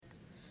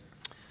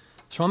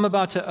So I'm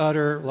about to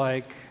utter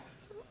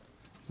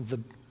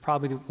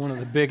probably one of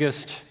the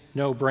biggest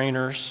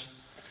no-brainers.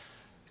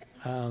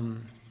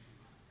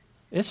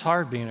 It's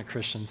hard being a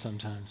Christian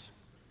sometimes.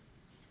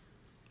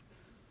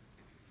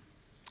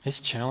 It's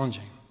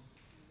challenging.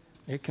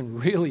 It can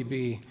really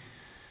be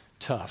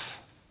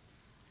tough.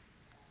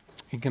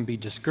 It can be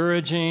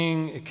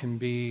discouraging. It can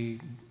be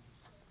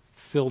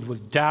filled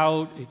with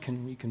doubt. You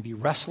can be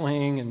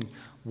wrestling and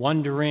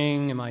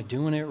wondering, am I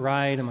doing it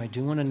right? Am I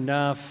doing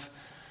enough?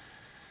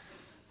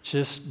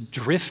 Just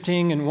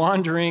drifting and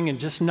wandering and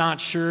just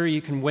not sure.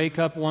 You can wake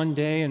up one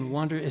day and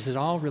wonder, is it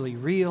all really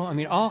real? I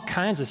mean, all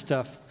kinds of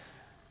stuff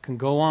can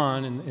go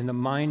on in the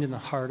mind and the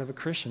heart of a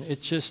Christian.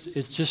 It's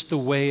just the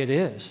way it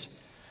is.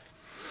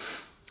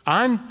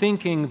 I'm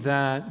thinking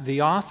that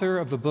the author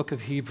of the book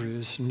of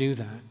Hebrews knew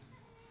that.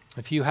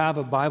 If you have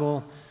a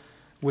Bible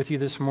with you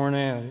this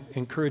morning, I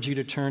encourage you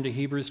to turn to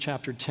Hebrews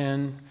chapter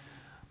 10.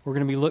 We're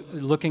going to be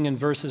looking in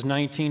verses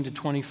 19 to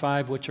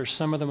 25, which are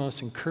some of the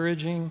most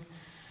encouraging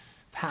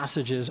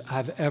passages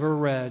I've ever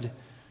read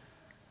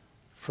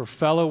for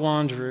fellow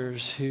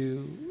wanderers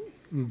who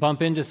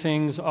bump into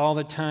things all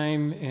the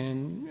time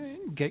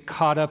and get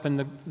caught up in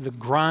the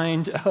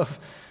grind of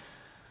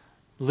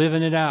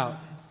living it out.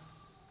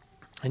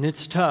 And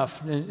it's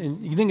tough.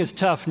 And you think it's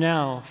tough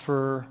now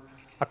for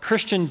a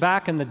Christian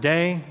back in the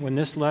day when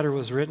this letter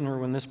was written or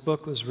when this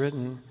book was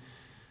written.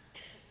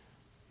 It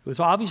was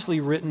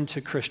obviously written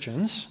to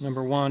Christians.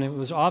 Number one, it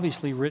was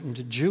obviously written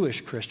to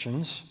Jewish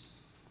Christians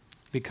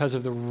because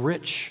of the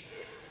rich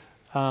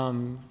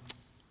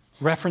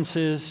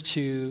references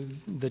to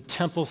the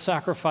temple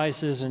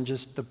sacrifices and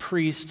just the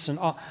priests. And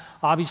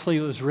obviously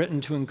it was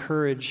written to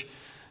encourage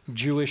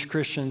Jewish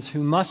Christians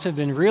who must have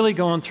been really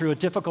going through a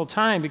difficult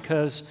time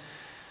because,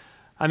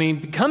 I mean,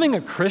 becoming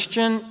a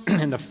Christian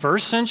in the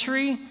first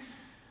century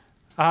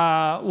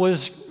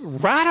was a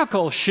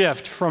radical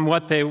shift from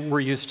what they were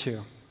used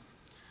to.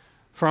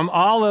 From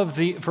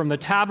the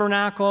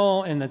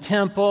tabernacle and the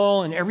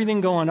temple and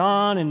everything going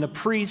on and the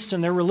priests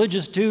and their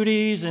religious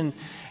duties and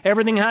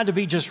everything had to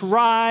be just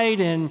right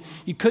and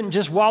you couldn't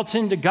just waltz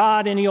into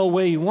God any old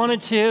way you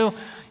wanted to.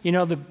 You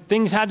know, the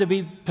things had to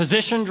be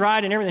positioned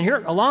right and everything.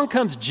 Here along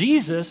comes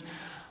Jesus,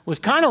 was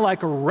kind of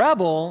like a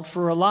rebel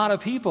for a lot of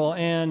people,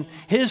 and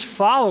his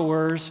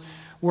followers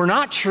were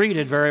not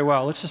treated very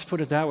well. Let's just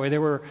put it that way. They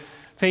were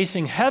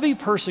facing heavy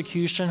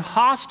persecution,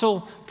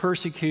 hostile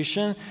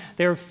persecution.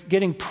 They were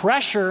getting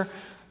pressure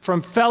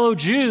from fellow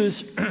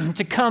Jews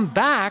to come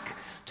back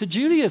to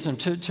Judaism,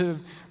 to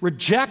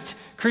reject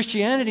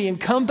Christianity and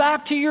come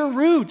back to your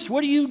roots.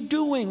 What are you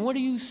doing? What are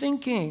you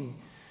thinking?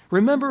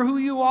 Remember who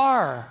you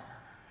are.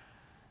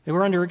 They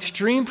were under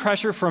extreme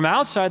pressure from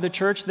outside the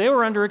church. They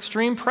were under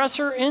extreme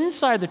pressure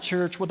inside the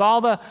church with all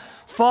the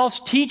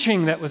false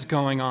teaching that was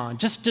going on,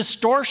 just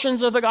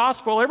distortions of the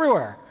gospel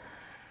everywhere.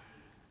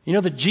 You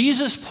know, the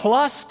Jesus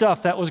plus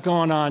stuff that was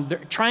going on, they're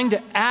trying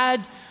to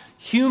add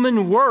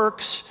human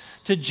works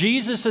to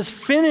Jesus'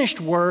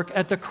 finished work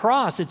at the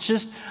cross. It's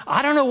just,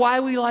 I don't know why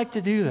we like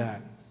to do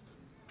that.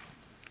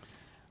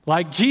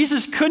 Like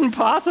Jesus couldn't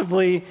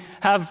possibly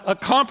have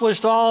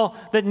accomplished all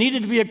that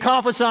needed to be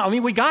accomplished. I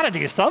mean, we got to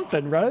do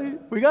something, right?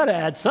 We got to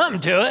add something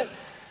to it.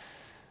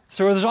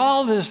 So there's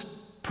all this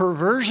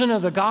perversion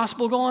of the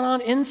gospel going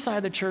on inside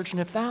the church, and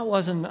if that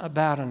wasn't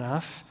bad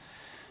enough,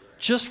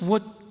 just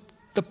what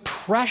the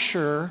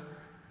pressure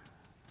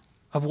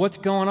of what's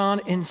going on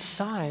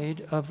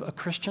inside of a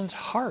Christian's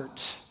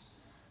heart.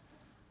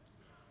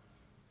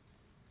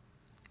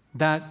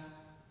 That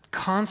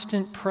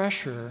constant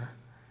pressure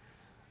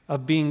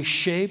of being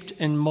shaped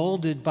and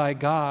molded by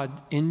God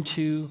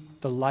into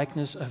the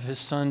likeness of his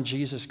son,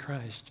 Jesus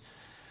Christ,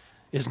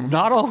 is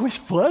not always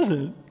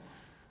pleasant.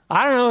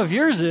 I don't know if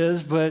yours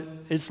is, but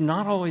it's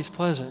not always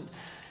pleasant.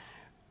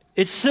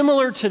 It's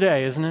similar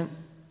today, isn't it?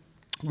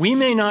 We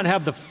may not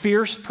have the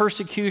fierce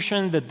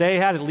persecution that they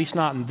had, at least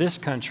not in this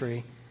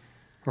country,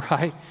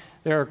 right?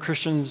 There are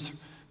Christians,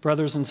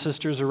 brothers and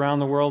sisters around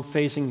the world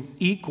facing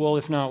equal,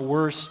 if not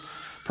worse,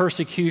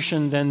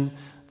 persecution than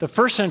the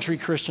first century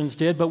Christians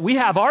did, but we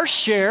have our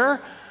share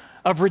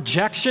of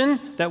rejection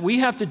that we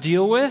have to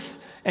deal with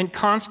and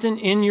constant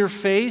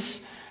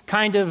in-your-face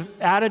kind of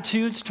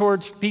attitudes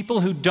towards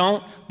people who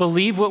don't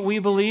believe what we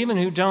believe and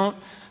who don't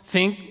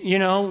think, you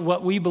know,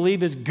 what we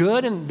believe is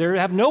good, and they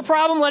have no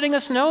problem letting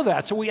us know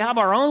that. So we have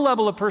our own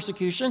level of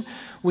persecution.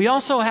 We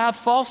also have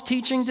false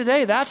teaching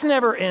today. That's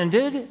never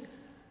ended.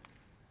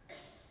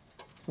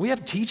 We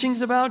have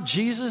teachings about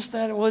Jesus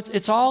that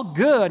it's all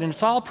good and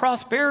it's all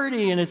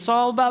prosperity and it's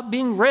all about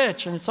being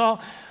rich and it's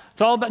all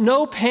about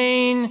no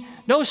pain,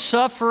 no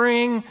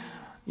suffering,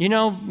 you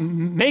know,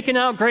 making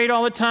out great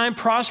all the time,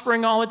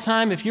 prospering all the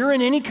time. If you're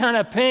in any kind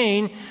of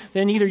pain,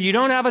 then either you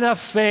don't have enough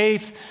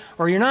faith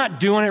or you're not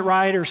doing it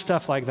right or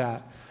stuff like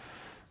that.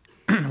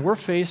 We're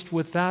faced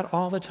with that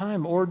all the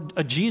time. Or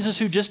a Jesus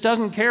who just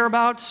doesn't care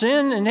about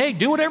sin and, hey,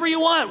 do whatever you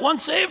want.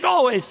 Once saved,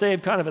 always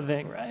saved kind of a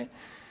thing, right?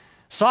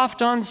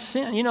 Soft on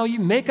sin. You know, you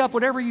make up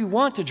whatever you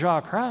want to draw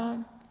a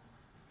crowd.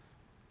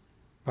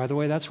 By the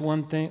way, that's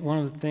one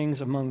of the things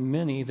among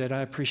many that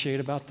I appreciate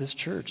about this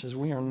church is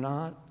we are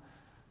not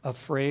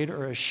afraid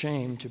or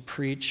ashamed to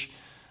preach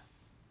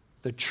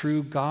the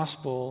true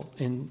gospel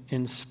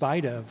in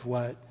spite of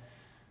what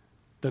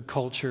the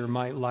culture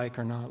might like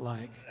or not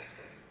like.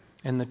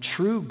 And the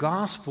true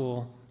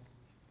gospel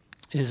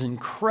is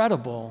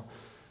incredible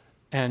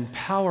and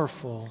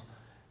powerful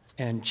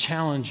and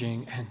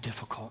challenging and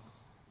difficult.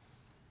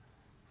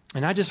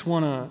 And I just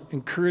want to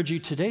encourage you,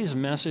 today's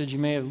message, you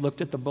may have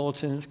looked at the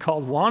bulletin, it's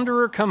called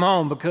Wanderer Come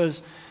Home,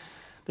 because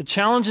the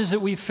challenges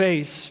that we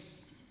face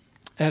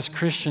as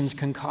Christians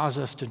can cause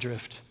us to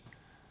drift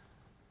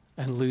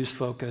and lose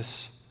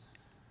focus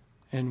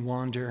and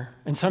wander.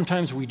 And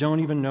sometimes we don't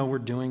even know we're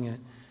doing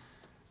it.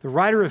 The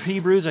writer of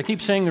Hebrews, I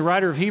keep saying the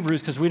writer of Hebrews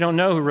because we don't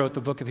know who wrote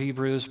the book of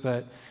Hebrews,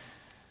 but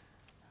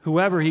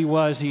whoever he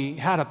was, he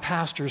had a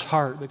pastor's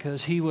heart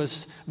because he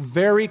was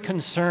very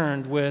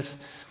concerned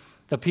with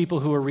the people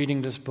who were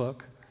reading this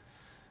book.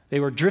 They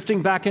were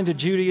drifting back into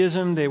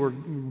Judaism. They were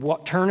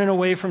turning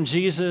away from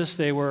Jesus.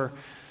 You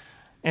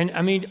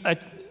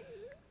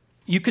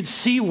could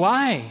see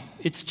why.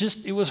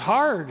 It was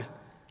hard.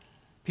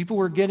 People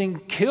were getting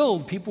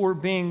killed. People were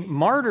being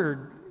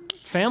martyred.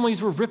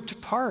 Families were ripped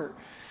apart.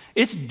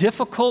 It's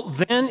difficult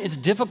then. It's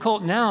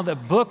difficult now. The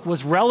book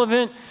was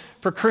relevant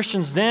for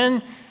Christians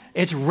then.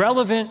 It's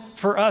relevant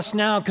for us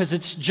now because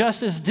it's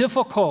just as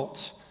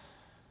difficult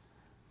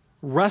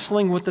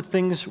wrestling with the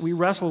things we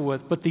wrestle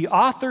with. But the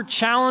author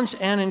challenged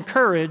and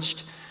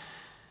encouraged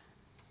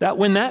that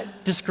when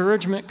that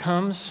discouragement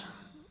comes,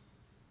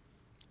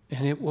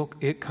 and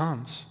it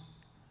comes.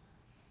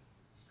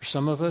 For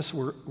some of us,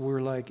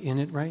 we're like in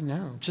it right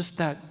now. Just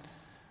that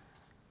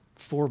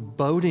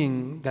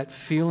foreboding, that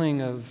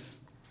feeling of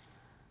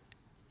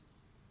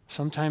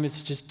sometimes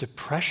it's just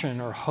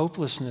depression or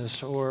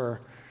hopelessness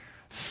or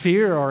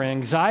fear or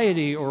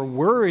anxiety or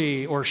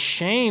worry or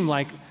shame,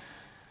 like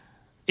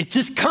it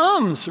just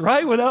comes,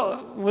 right?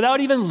 Without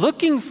even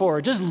looking for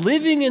it. Just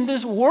living in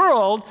this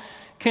world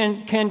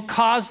can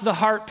cause the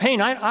heart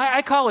pain.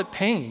 I call it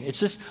pain. It's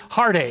just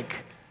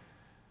heartache.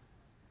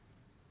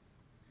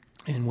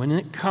 And when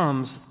it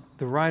comes,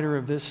 the writer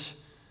of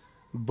this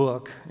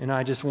book, and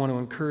I just want to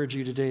encourage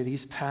you today,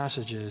 these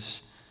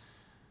passages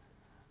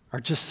are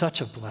just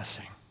such a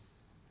blessing.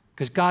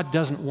 Because God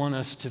doesn't want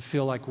us to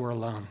feel like we're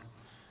alone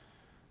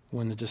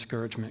when the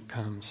discouragement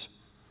comes.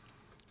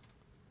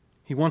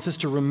 He wants us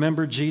to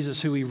remember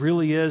Jesus, who he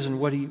really is and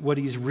what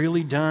he's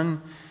really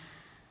done.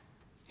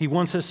 He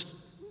wants us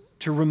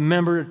to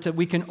remember that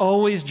we can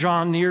always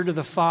draw near to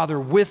the Father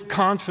with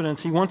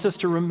confidence. He wants us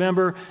to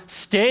remember,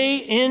 stay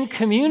in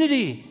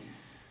community.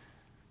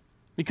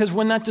 Because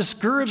when that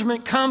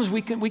discouragement comes,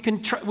 we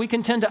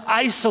can tend to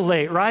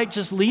isolate, right?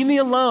 Just leave me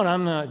alone.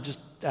 I'm not, just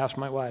ask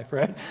my wife,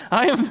 right?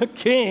 I am the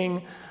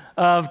king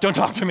of don't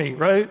talk to me,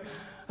 right?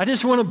 I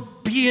just want to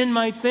be in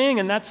my thing,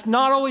 and that's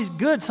not always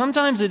good.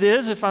 Sometimes it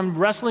is if I'm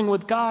wrestling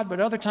with God, but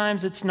other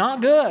times it's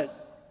not good.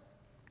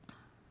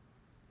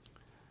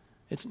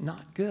 It's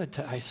not good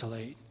to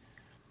isolate.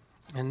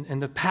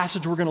 And the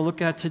passage we're going to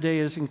look at today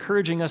is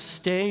encouraging us,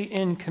 stay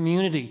in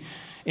community,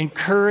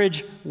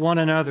 encourage one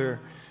another.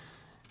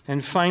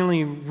 And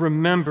finally,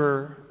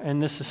 remember,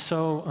 and this is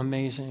so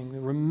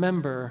amazing,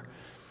 remember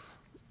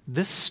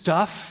this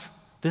stuff,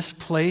 this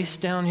place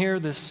down here,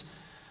 this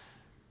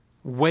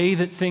way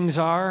that things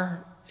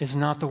are is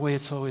not the way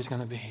it's always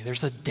going to be.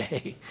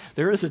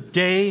 There is a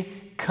day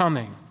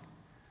coming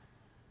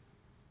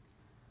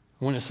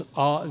when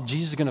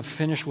Jesus is going to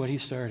finish what he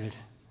started.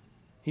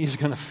 He's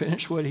going to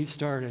finish what he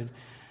started,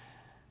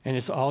 and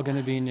it's all going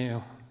to be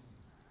new.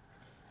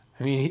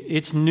 I mean,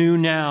 it's new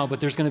now, but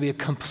there's going to be a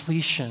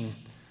completion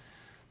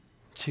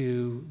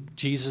to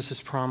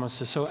Jesus'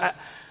 promises. So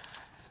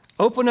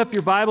open up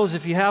your Bibles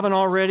if you haven't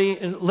already.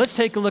 Let's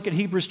take a look at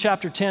Hebrews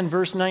chapter 10,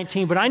 verse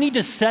 19. But I need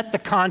to set the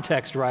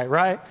context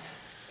right?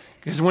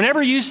 Because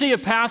whenever you see a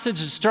passage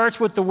that starts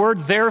with the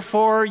word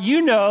therefore,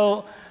 you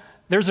know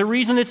there's a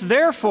reason it's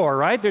there for,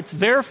 right? It's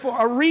there for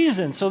a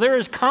reason. So there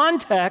is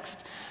context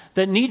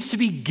that needs to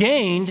be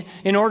gained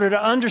in order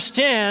to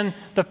understand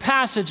the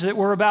passage that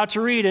we're about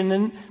to read. And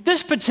in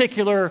this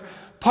particular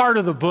part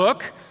of the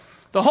book,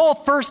 the whole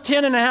first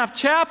 10 and a half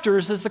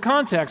chapters is the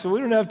context. So we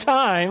don't have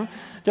time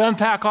to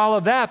unpack all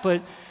of that.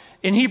 But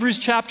in Hebrews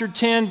chapter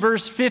 10,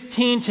 verse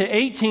 15 to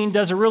 18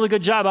 does a really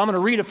good job. I'm going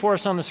to read it for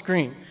us on the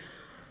screen.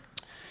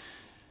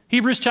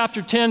 Hebrews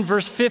chapter 10,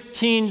 verse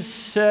 15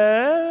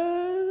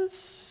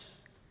 says,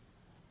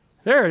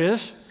 there it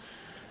is.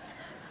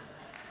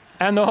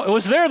 And it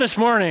was there this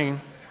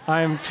morning,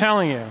 I'm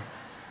telling you.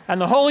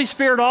 And the Holy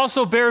Spirit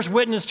also bears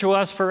witness to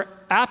us, for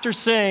after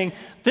saying,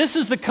 this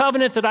is the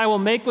covenant that I will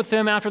make with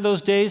them after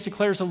those days,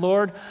 declares the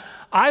Lord.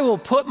 I will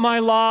put my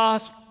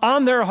laws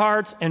on their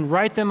hearts and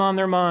write them on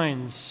their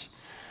minds.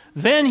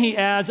 Then he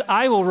adds,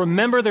 I will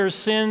remember their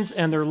sins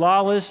and their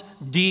lawless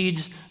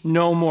deeds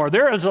no more.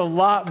 There is a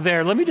lot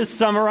there. Let me just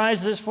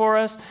summarize this for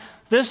us.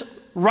 This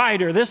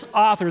writer, this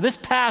author, this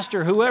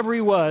pastor, whoever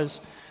he was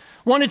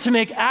wanted to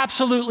make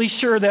absolutely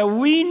sure that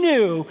we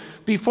knew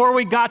before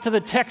we got to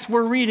the text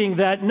we're reading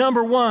that,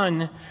 number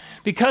one,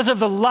 because of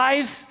the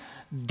life,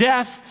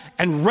 death,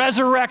 and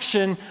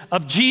resurrection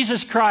of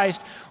Jesus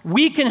Christ,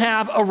 we can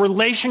have a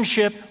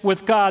relationship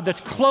with God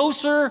that's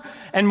closer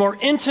and more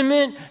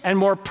intimate and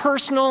more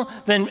personal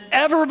than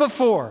ever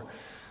before.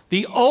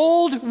 The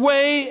old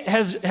way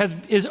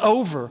is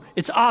over.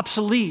 It's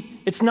obsolete.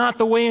 It's not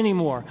the way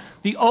anymore.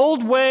 The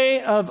old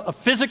way of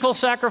physical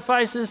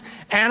sacrifices,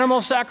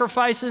 animal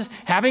sacrifices,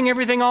 having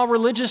everything all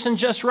religious and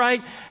just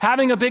right,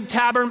 having a big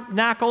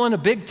tabernacle and a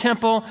big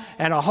temple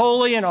and a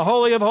holy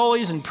of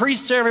holies and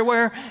priests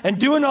everywhere and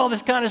doing all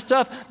this kind of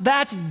stuff,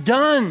 that's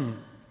done.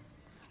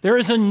 There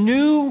is a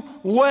new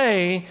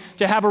way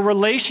to have a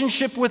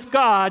relationship with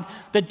God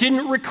that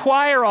didn't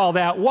require all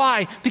that.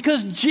 Why?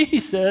 Because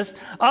Jesus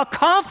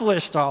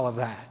accomplished all of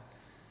that.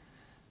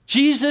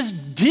 Jesus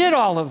did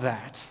all of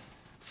that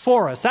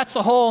for us. That's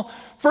the whole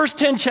first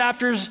 10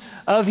 chapters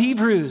of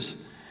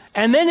Hebrews.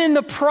 And then in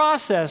the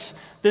process,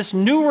 this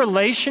new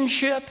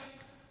relationship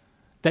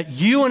that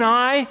you and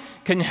I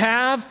can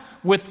have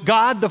with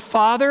God the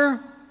Father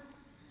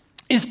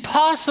is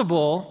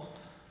possible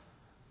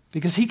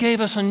because he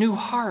gave us a new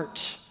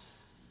heart.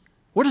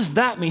 What does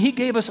that mean? He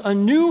gave us a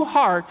new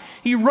heart.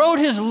 He wrote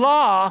his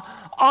law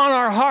on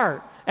our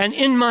heart and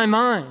in my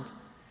mind.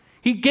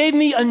 He gave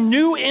me a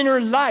new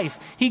inner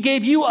life. He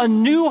gave you a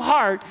new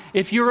heart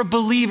if you're a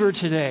believer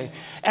today.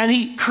 And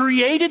he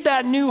created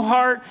that new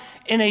heart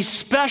in a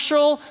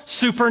special,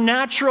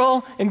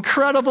 supernatural,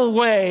 incredible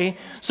way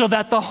so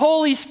that the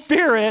Holy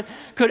Spirit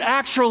could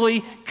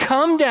actually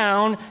come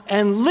down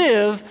and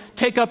live,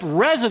 take up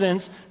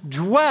residence,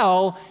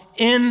 dwell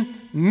in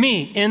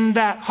me, in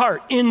that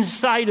heart,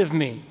 inside of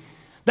me.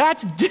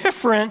 That's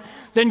different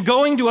than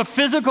going to a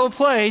physical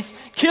place,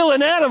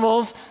 killing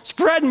animals,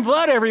 spreading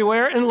blood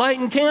everywhere, and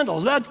lighting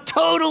candles. That's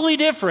totally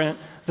different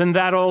than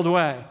that old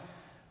way.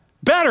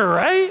 Better,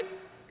 right?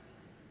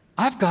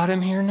 I've got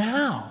him here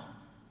now.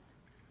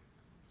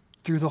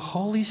 Through the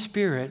Holy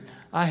Spirit,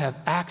 I have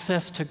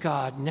access to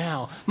God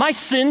now. My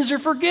sins are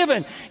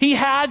forgiven. He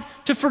had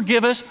to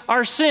forgive us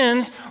our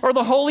sins, or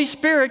the Holy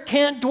Spirit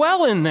can't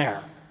dwell in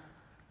there.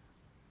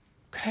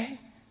 Okay?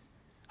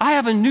 I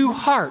have a new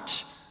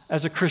heart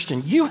as a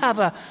Christian. You have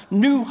a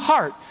new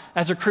heart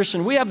as a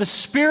Christian. We have the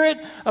Spirit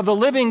of the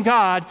living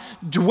God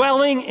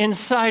dwelling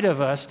inside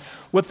of us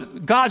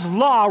with God's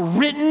law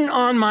written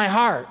on my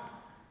heart.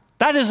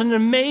 That is an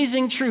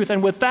amazing truth.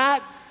 And with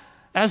that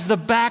as the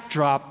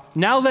backdrop,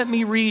 now let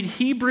me read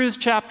Hebrews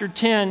chapter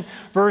 10,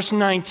 verse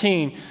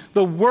 19.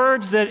 The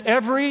words that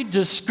every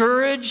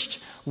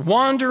discouraged,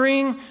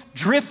 wandering,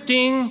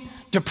 drifting,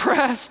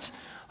 depressed,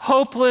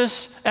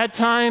 hopeless, at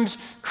times,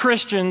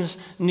 Christians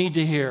need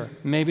to hear.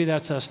 Maybe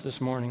that's us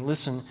this morning.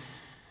 Listen,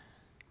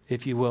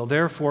 if you will.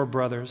 Therefore,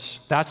 brothers,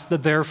 that's the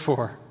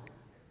therefore.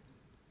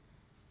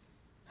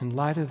 In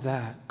light of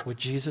that, what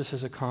Jesus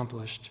has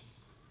accomplished,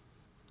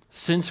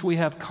 since we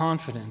have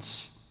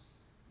confidence,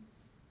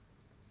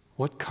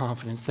 what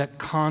confidence? That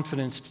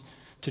confidence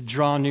to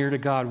draw near to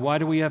God. Why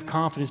do we have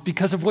confidence?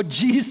 Because of what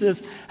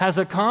Jesus has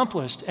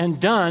accomplished and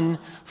done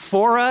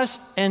for us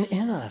and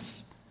in us.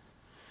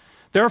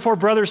 Therefore,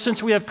 brothers,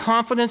 since we have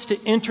confidence to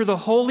enter the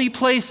holy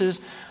places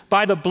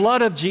by the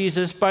blood of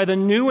Jesus, by the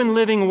new and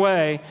living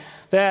way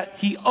that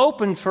he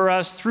opened for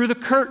us through the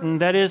curtain,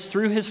 that is,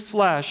 through his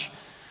flesh,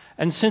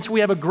 and since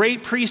we have a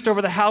great priest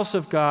over the house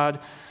of God,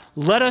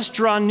 let us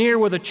draw near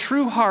with a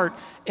true heart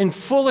in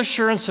full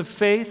assurance of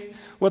faith,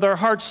 with our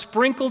hearts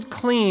sprinkled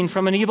clean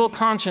from an evil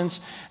conscience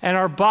and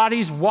our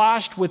bodies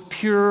washed with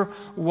pure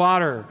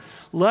water.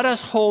 Let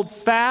us hold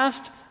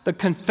fast the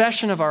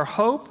confession of our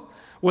hope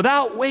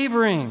without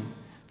wavering,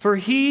 for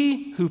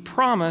he who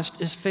promised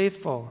is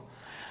faithful.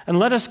 And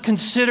let us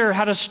consider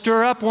how to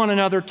stir up one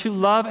another to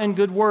love and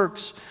good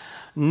works,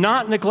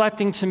 not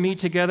neglecting to meet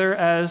together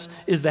as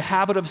is the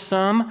habit of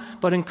some,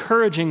 but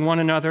encouraging one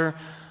another,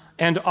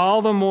 and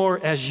all the more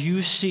as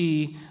you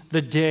see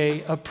the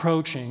day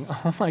approaching.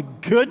 Oh my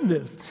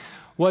goodness,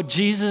 what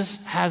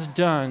Jesus has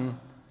done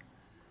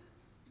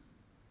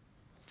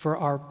for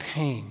our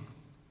pain.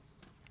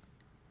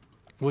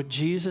 What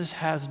Jesus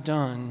has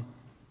done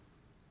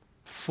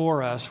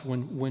for us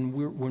when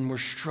we're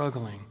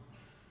struggling,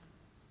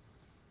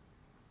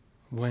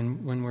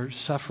 when we're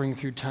suffering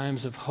through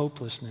times of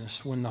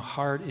hopelessness, when the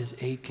heart is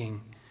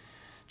aching.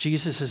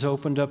 Jesus has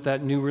opened up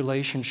that new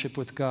relationship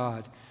with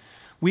God.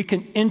 We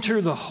can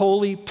enter the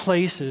holy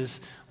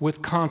places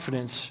with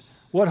confidence.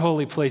 What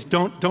holy place?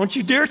 Don't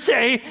you dare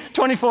say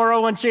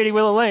 2401 Shady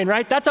Willow Lane,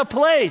 right? That's a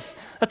place.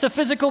 That's a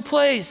physical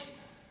place.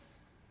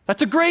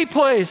 That's a great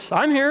place.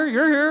 I'm here,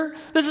 you're here.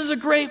 This is a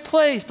great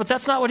place, but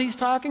that's not what he's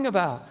talking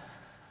about.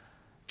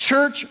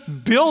 Church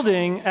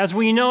building, as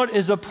we know it,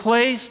 is a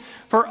place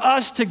for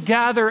us to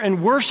gather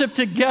and worship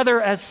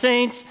together as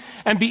saints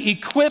and be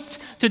equipped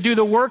to do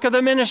the work of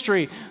the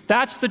ministry.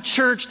 That's the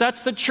church.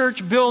 That's the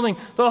church building.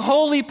 The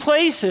holy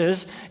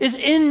places is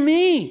in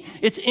me.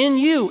 It's in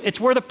you. It's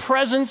where the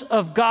presence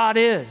of God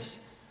is.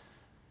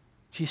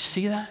 Do you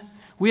see that?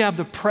 We have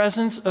the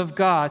presence of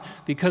God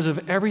because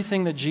of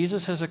everything that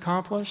Jesus has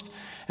accomplished,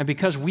 and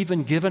because we've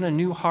been given a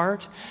new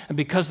heart, and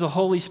because the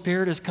Holy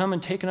Spirit has come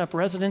and taken up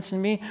residence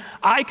in me.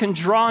 I can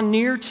draw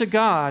near to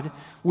God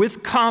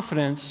with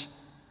confidence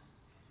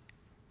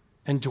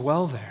and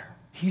dwell there.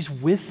 He's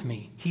with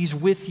me. He's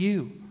with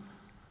you.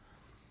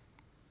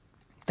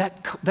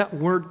 That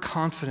word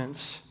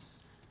confidence,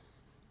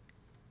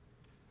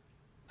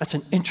 that's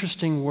an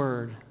interesting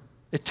word.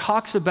 It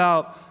talks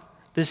about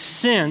this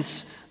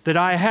sense that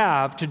I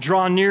have to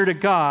draw near to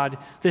God,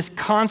 this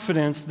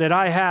confidence that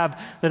I have,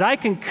 that I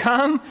can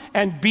come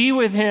and be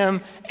with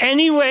him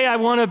any way I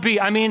want to be.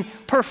 I mean,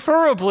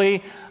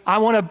 preferably, I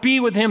want to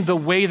be with him the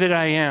way that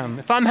I am.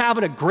 If I'm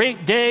having a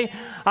great day,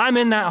 I'm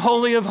in that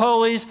Holy of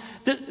Holies.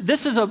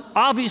 This is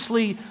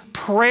obviously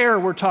prayer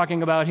we're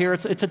talking about here.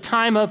 It's a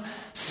time of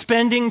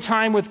spending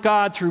time with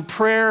God through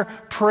prayer,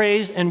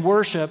 praise, and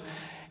worship.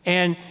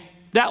 And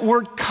that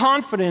word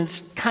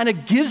confidence kind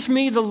of gives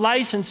me the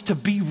license to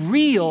be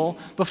real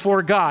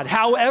before God,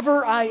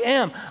 however I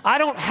am. I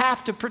don't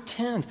have to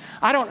pretend.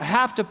 I don't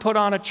have to put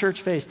on a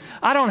church face.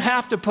 I don't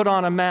have to put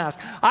on a mask.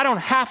 I don't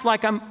have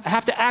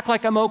to act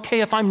like I'm okay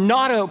if I'm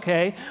not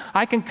okay.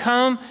 I can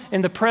come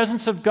in the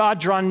presence of God,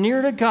 draw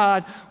near to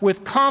God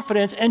with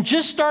confidence, and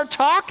just start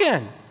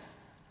talking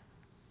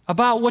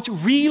about what's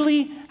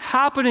really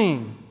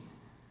happening.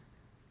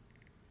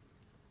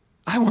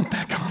 I want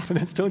that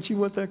confidence. Don't you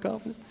want that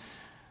confidence?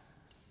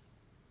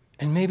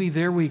 And maybe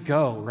there we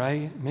go,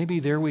 right? Maybe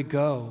there we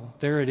go.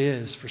 There it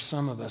is for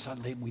some of us.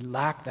 We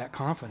lack that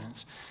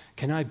confidence.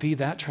 Can I be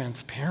that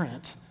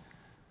transparent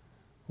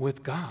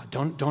with God?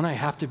 Don't I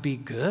have to be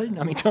good?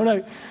 I mean,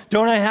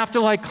 don't I have to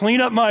like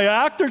clean up my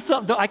act or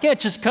something? I can't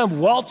just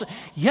come waltzing.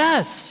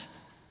 Yes,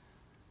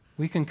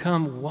 we can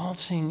come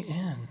waltzing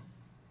in.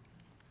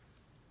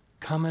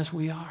 Come as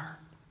we are.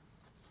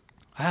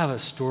 I have a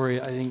story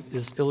I think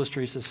this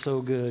illustrates this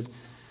so good.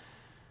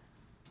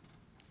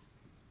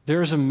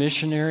 There's a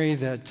missionary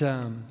that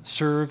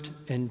served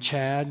in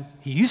Chad.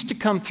 He used to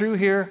come through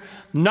here.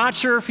 Not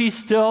sure if he's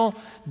still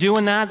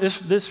doing that.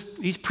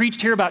 He's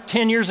preached here about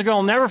 10 years ago.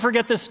 I'll never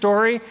forget this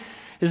story.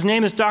 His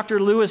name is Dr.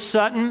 Lewis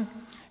Sutton.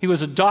 He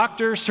was a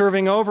doctor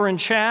serving over in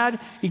Chad.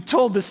 He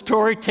told this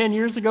story 10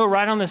 years ago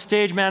right on the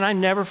stage. Man, I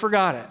never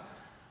forgot it.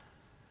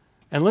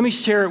 And let me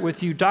share it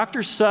with you.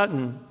 Dr.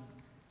 Sutton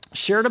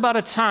shared about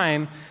a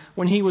time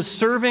when he was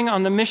serving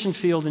on the mission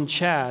field in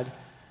Chad,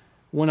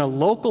 when a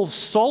local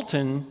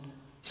sultan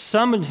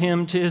summoned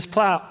him to his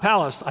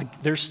palace.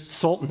 There's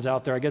sultans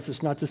out there. I guess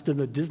it's not just in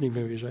the Disney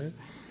movies, right?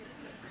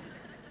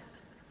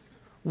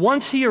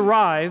 Once he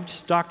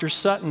arrived, Dr.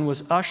 Sutton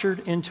was ushered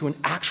into an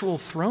actual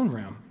throne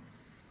room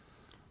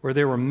where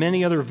there were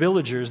many other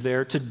villagers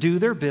there to do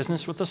their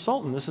business with the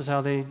sultan. This is how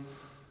they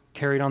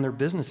carried on their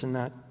business in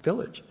that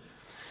village.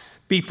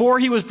 Before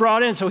he was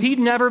brought in, so he'd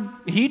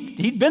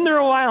been there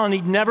a while and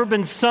he'd never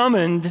been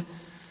summoned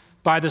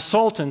by the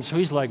sultan. So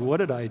he's like, what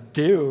did I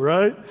do,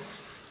 right?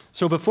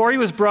 So before he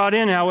was brought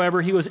in,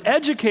 however, he was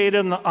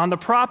educated on the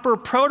proper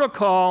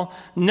protocol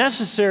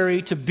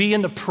necessary to be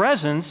in the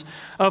presence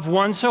of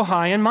one so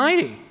high and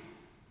mighty.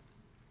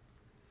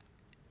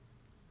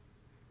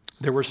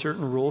 There were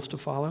certain rules to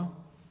follow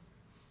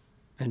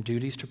and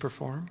duties to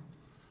perform.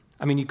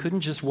 I mean, you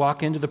couldn't just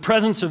walk into the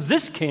presence of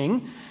this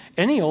king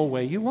any old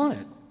way you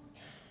wanted.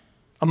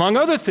 Among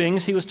other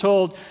things, he was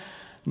told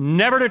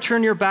never to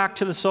turn your back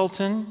to the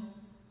sultan,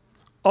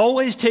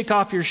 always take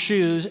off your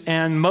shoes,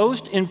 and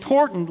most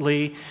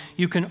importantly,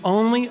 you can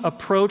only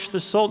approach the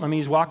sultan. I mean,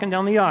 he's walking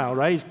down the aisle,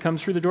 right? He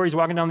comes through the door, he's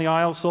walking down the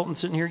aisle, sultan's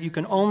sitting here. You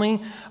can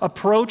only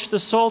approach the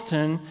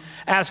sultan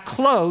as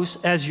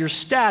close as your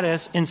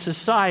status in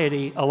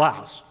society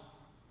allows.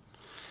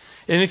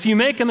 And if you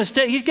make a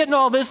mistake, he's getting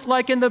all this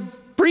like in the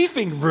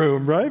briefing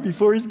room, right,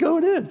 before he's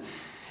going in.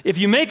 If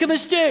you make a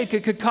mistake,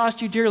 it could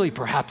cost you dearly,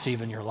 perhaps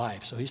even your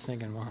life. So he's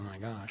thinking, oh my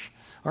gosh,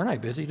 aren't I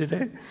busy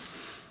today?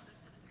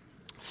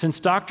 Since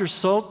Dr.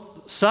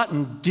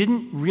 Sutton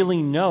didn't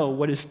really know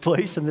what his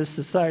place in this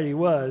society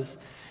was,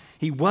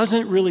 he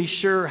wasn't really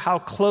sure how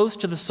close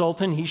to the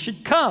sultan he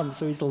should come,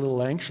 so he's a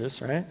little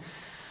anxious, right?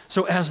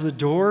 So as the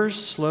doors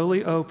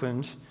slowly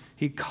opened,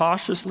 he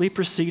cautiously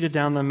proceeded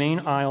down the main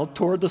aisle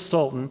toward the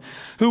sultan,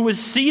 who was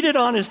seated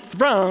on his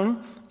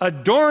throne,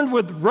 adorned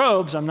with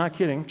robes, I'm not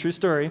kidding, true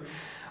story,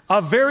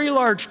 a very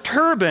large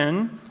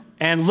turban,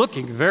 and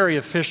looking very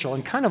official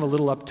and kind of a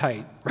little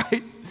uptight,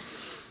 right?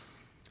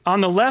 On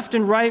the left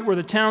and right were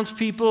the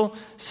townspeople,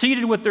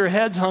 seated with their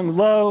heads hung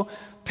low,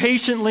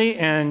 patiently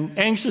and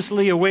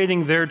anxiously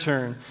awaiting their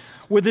turn.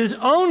 With his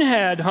own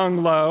head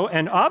hung low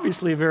and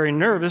obviously very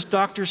nervous,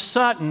 Dr.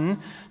 Sutton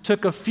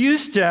took a few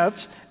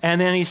steps and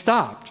then he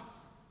stopped.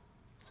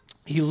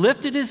 He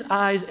lifted his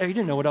eyes, he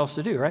didn't know what else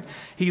to do, right?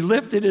 He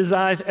lifted his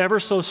eyes ever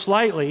so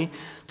slightly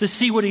to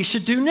see what he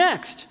should do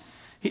next.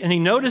 And he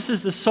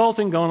notices the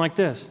sultan going like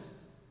this.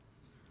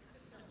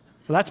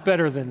 Well, that's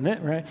better than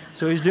that, right?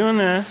 So he's doing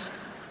this.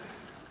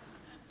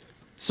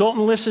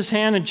 Sultan lifts his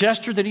hand and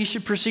gestured that he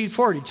should proceed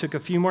forward. He took a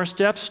few more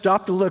steps,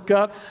 stopped to look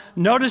up,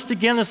 noticed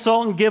again the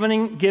Sultan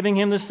giving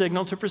him the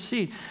signal to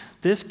proceed.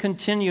 This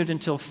continued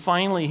until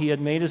finally he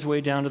had made his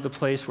way down to the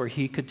place where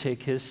he could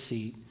take his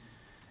seat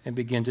and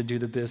begin to do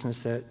the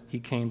business that he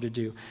came to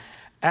do.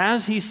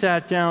 As he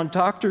sat down,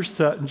 Dr.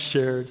 Sutton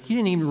shared, he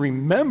didn't even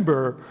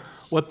remember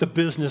what the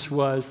business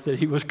was that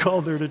he was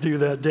called there to do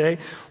that day.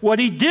 What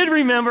he did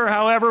remember,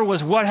 however,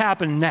 was what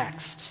happened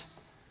next.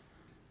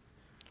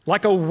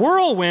 Like a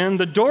whirlwind,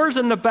 the doors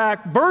in the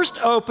back burst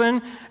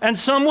open and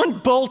someone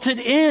bolted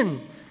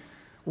in,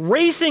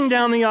 racing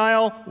down the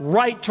aisle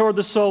right toward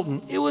the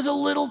Sultan. It was a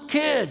little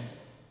kid.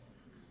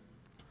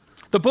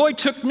 The boy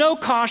took no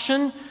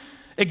caution,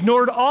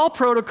 ignored all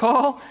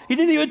protocol. He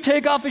didn't even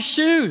take off his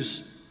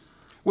shoes.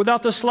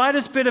 Without the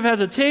slightest bit of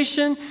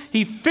hesitation,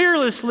 he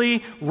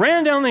fearlessly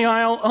ran down the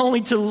aisle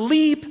only to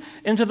leap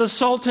into the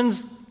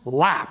Sultan's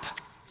lap.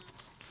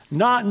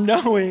 Not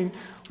knowing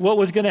what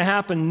was going to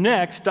happen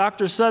next,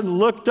 Dr. Sutton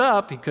looked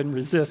up. He couldn't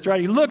resist, right?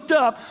 He looked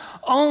up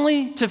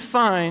only to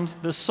find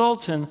the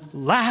Sultan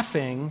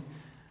laughing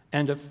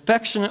and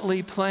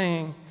affectionately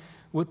playing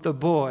with the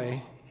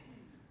boy,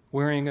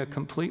 wearing a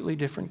completely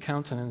different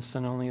countenance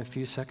than only a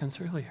few seconds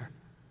earlier.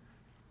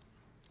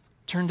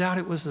 Turned out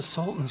it was the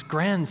Sultan's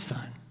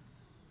grandson.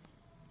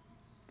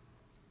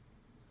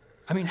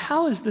 I mean,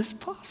 how is this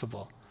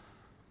possible?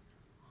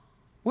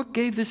 What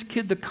gave this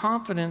kid the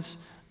confidence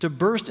to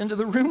burst into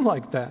the room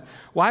like that?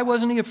 Why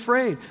wasn't he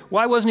afraid?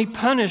 Why wasn't he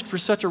punished for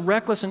such a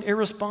reckless and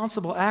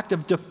irresponsible act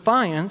of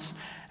defiance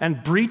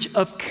and breach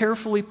of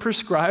carefully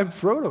prescribed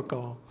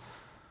protocol?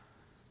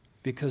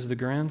 Because the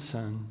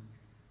grandson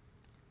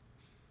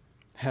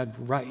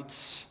had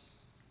rights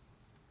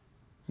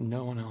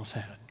no one else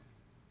had.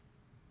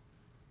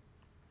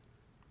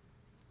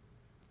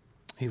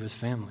 He was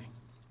family.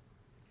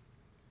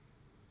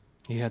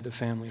 He had the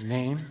family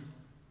name,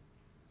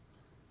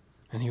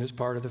 and he was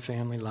part of the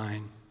family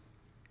line.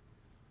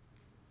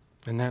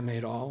 And that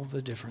made all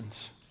the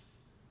difference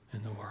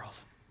in the world.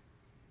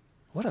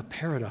 What a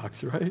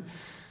paradox, right?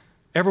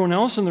 Everyone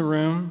else in the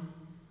room,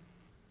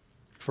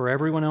 for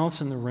everyone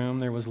else in the room,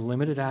 there was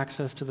limited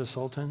access to the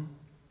Sultan,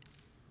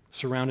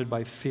 surrounded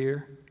by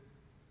fear,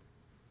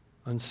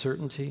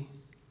 uncertainty,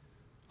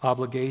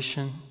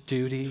 obligation,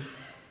 duty,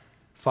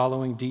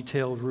 following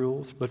detailed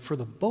rules. But for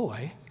the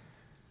boy,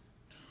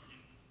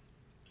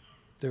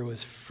 there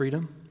was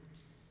freedom,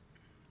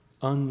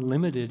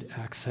 unlimited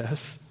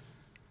access,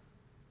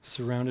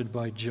 surrounded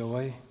by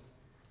joy,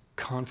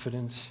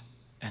 confidence,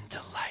 and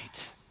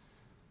delight.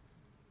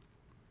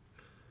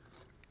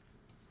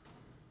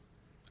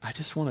 I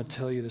just want to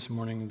tell you this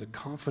morning, the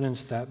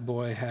confidence that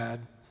boy had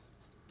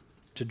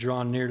to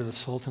draw near to the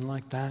Sultan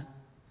like that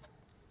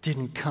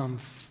didn't come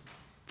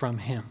from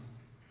him.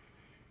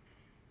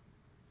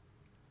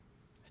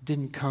 It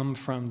didn't come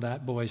from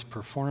that boy's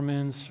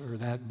performance or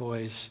that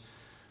boy's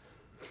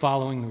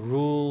following the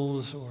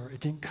rules, or it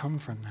didn't come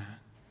from that.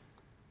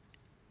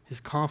 His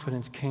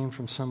confidence came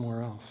from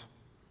somewhere else.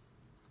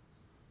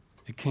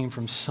 It came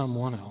from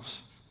someone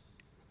else.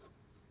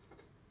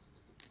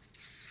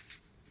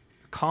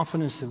 The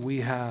confidence that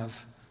we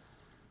have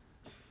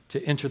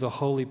to enter the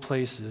holy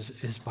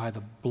places is by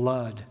the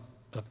blood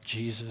of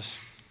Jesus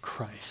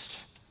Christ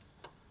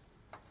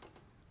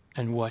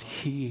and what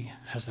he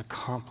has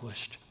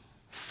accomplished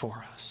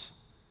for us.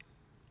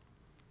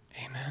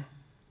 Amen.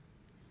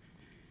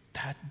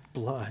 That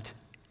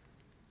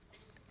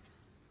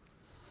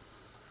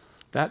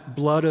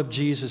blood of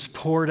Jesus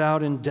poured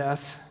out in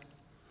death,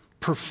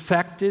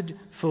 perfected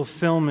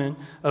fulfillment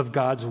of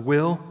God's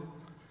will,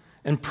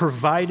 and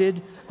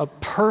provided a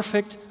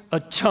perfect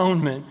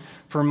atonement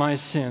for my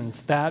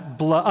sins. That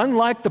blood,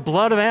 unlike the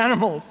blood of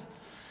animals,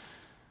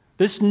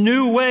 this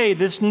new way,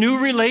 this new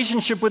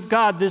relationship with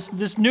God,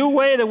 this new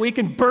way that we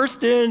can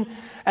burst in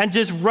and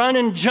just run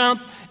and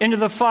jump into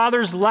the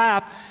Father's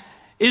lap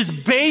is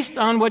based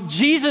on what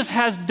Jesus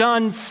has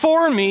done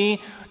for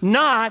me,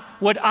 not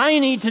what I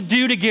need to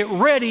do to get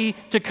ready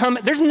to come.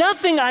 There's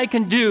nothing I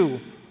can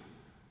do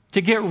to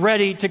get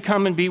ready to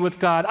come and be with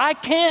God. I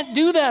can't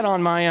do that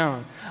on my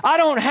own. I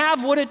don't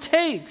have what it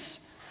takes.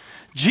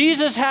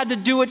 Jesus had to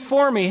do it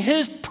for me.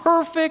 His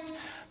perfect,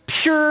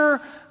 pure,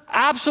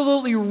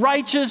 absolutely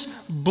righteous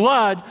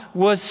blood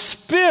was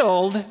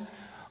spilled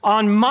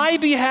on my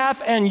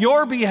behalf and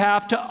your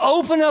behalf to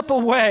open up a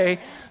way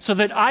so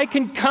that I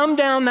can come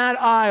down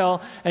that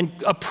aisle and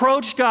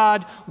approach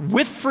God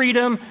with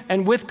freedom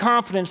and with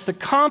confidence. The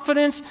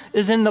confidence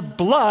is in the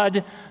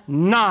blood,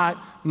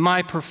 not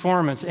my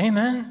performance.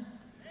 Amen?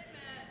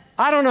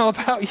 I don't know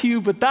about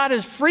you, but that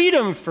is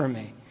freedom for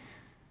me.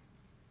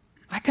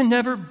 I can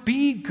never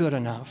be good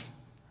enough.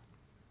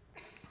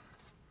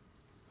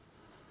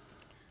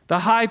 The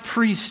high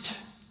priest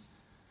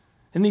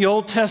in the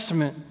Old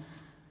Testament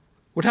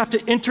would have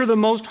to enter the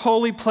most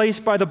holy place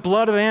by the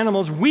blood of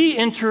animals. We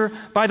enter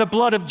by the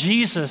blood of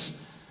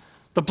Jesus.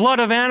 The blood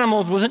of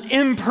animals was an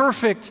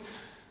imperfect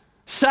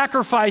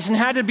sacrifice and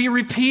had to be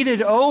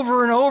repeated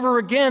over and over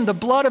again. The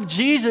blood of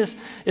Jesus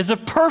is a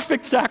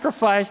perfect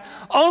sacrifice,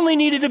 only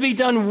needed to be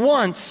done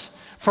once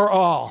for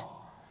all.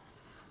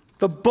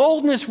 The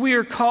boldness we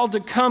are called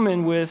to come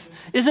in with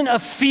isn't a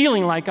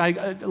feeling like I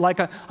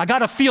got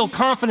to feel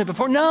confident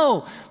before.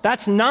 No,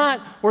 that's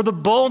not where the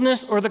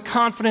boldness or the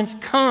confidence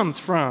comes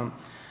from.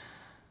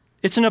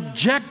 It's an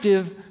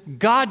objective,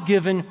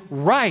 God-given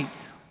right.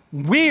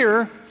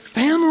 We're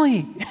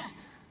family.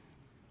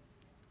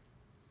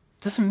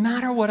 Doesn't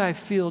matter what I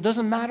feel.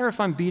 Doesn't matter if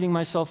I'm beating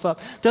myself up.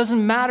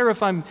 Doesn't matter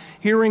if I'm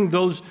hearing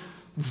those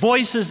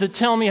voices that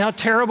tell me how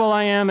terrible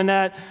I am and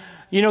that,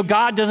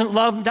 God doesn't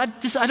love me.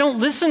 I don't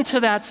listen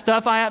to that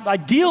stuff. I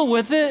deal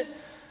with it.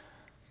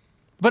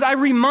 But I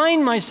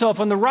remind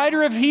myself, and the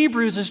writer of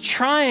Hebrews is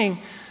trying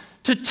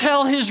to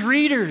tell his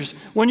readers,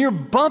 when you're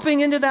bumping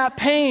into that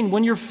pain,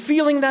 when you're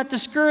feeling that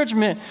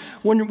discouragement,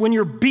 when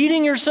you're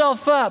beating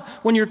yourself up,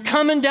 when you're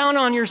coming down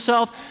on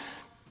yourself,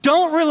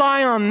 don't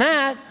rely on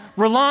that.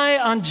 Rely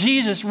on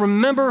Jesus.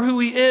 Remember who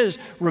he is.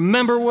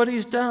 Remember what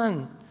he's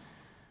done.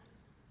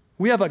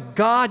 We have a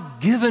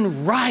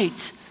God-given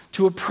right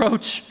to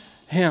approach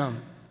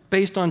him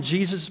based on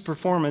Jesus'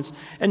 performance,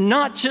 and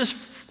not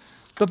just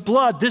the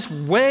blood. This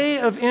way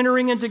of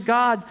entering into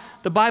God,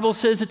 the Bible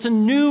says it's a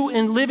new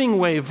and living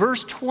way.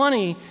 Verse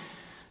 20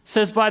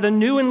 says, by the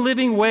new and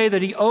living way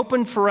that he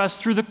opened for us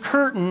through the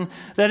curtain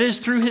that is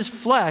through his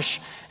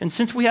flesh. And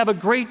since we have a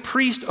great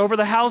priest over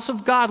the house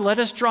of God, let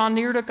us draw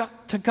near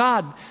to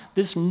God.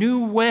 This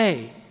new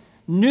way.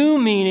 New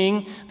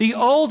meaning the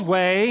old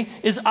way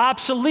is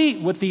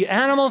obsolete with the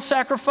animal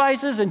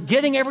sacrifices and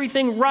getting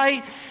everything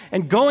right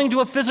and going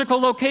to a physical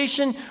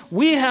location.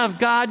 We have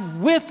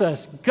God with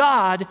us.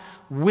 God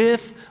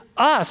with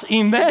us.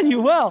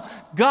 Emmanuel.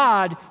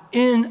 God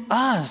in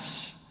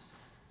us.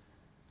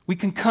 We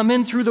can come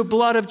in through the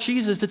blood of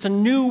Jesus. It's a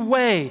new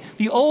way.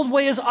 The old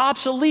way is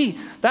obsolete.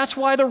 That's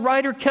why the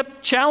writer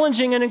kept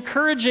challenging and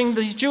encouraging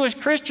these Jewish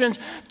Christians.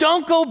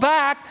 Don't go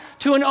back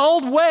to an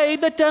old way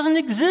that doesn't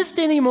exist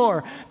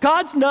anymore.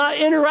 God's not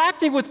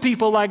interacting with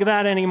people like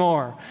that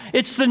anymore.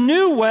 It's the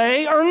new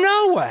way or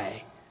no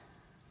way.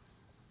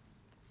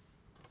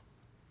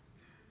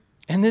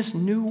 And this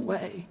new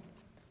way,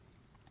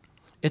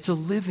 it's a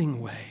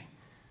living way.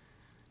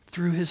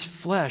 Through his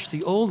flesh.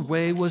 The old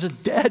way was a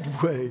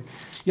dead way.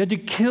 You had to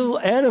kill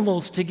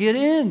animals to get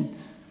in.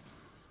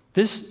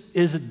 This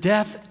is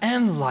death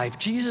and life.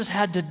 Jesus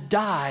had to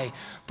die,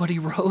 but he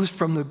rose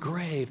from the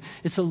grave.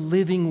 It's a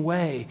living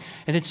way,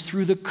 and it's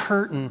through the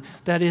curtain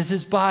that is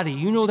his body.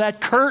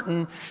 That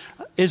curtain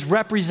is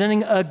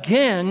representing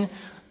again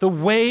the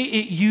way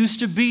it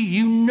used to be.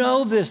 You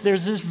know this.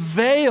 There's this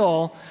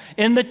veil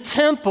in the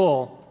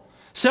temple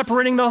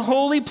separating the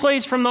holy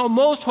place from the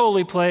most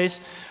holy place.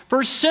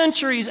 For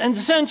centuries and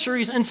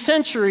centuries and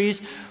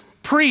centuries,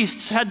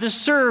 priests had to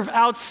serve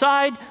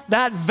outside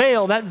that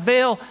veil. That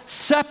veil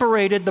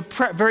separated the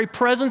very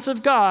presence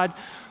of God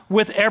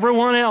with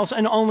everyone else.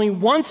 And only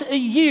once a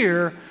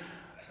year,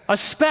 a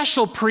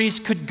special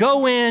priest could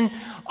go in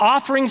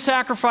offering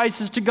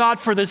sacrifices to God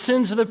for the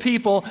sins of the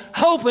people,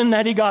 hoping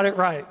that he got it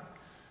right.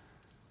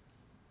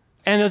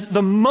 And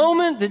the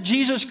moment that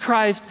Jesus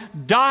Christ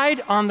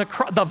died on the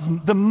cross,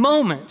 the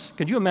moment,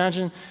 could you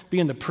imagine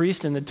being the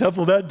priest in the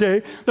temple that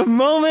day? The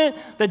moment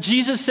that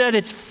Jesus said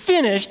it's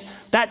finished,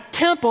 that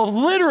temple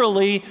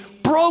literally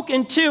broke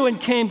in two and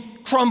came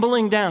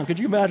crumbling down. Could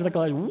you imagine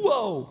like,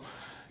 whoa?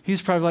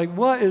 He's probably like,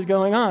 what is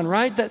going on,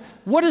 right?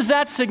 What does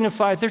that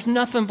signify? There's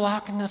nothing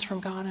blocking us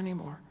from God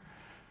anymore.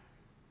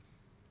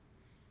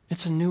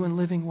 It's a new and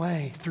living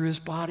way through his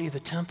body, the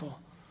temple.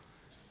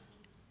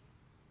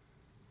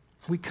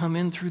 We come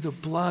in through the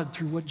blood,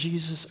 through what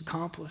Jesus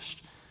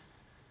accomplished.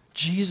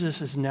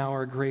 Jesus is now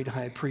our great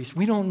high priest.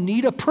 We don't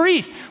need a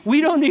priest.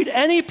 We don't need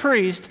any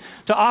priest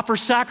to offer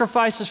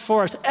sacrifices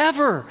for us,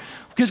 ever.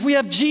 Because we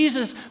have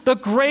Jesus, the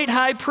great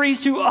high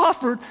priest, who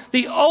offered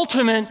the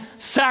ultimate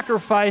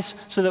sacrifice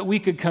so that we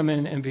could come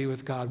in and be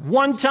with God.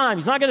 One time.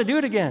 He's not going to do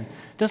it again.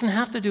 Doesn't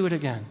have to do it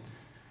again.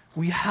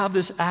 We have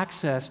this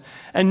access.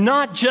 And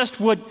not just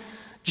what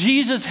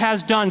Jesus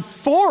has done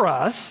for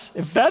us,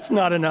 if that's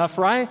not enough,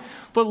 right?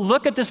 But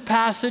look at this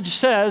passage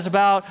says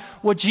about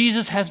what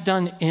Jesus has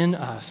done in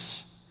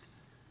us.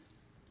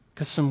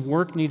 Because some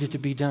work needed to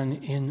be done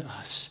in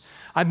us.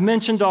 I've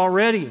mentioned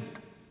already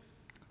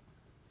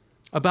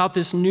about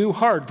this new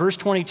heart. Verse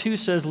 22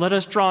 says, let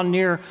us draw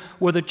near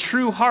with a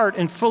true heart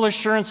and full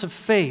assurance of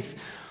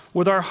faith,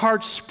 with our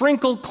hearts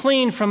sprinkled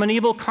clean from an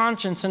evil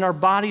conscience and our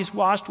bodies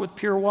washed with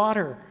pure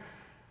water.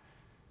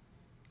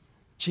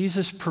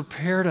 Jesus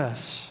prepared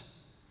us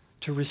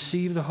to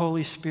receive the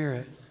Holy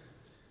Spirit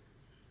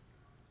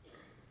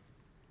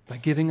by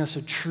giving us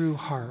a true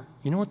heart.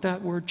 You know what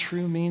that word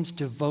true means?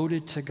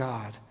 Devoted to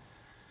God.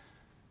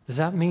 Does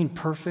that mean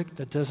perfect?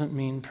 That doesn't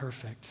mean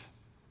perfect.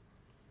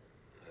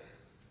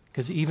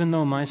 Because even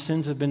though my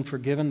sins have been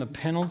forgiven, the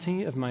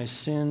penalty of my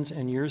sins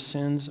and your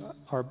sins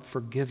are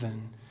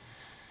forgiven.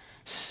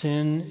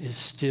 Sin is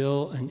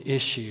still an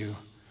issue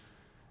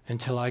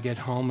until I get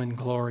home in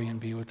glory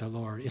and be with the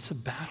Lord. It's a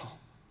battle.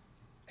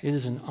 It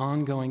is an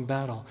ongoing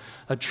battle.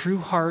 A true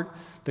heart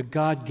that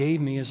God gave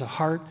me is a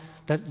heart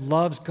that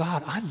loves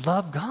God. I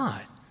love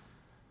God.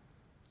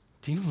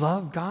 Do you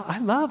love God? I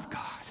love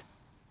God.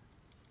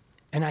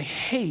 And I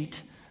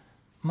hate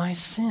my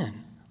sin.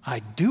 I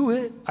do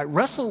it. I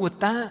wrestle with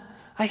that.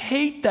 I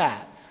hate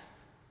that.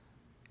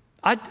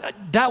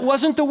 That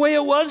wasn't the way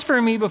it was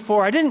for me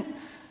before. I didn't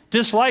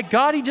dislike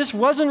God. He just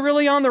wasn't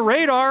really on the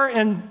radar.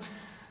 And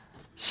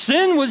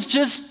sin was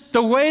just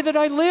the way that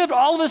I lived.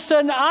 All of a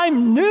sudden,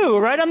 I'm new,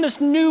 right? I'm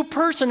this new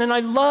person, and I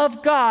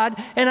love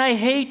God, and I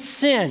hate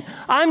sin.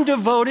 I'm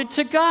devoted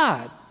to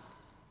God.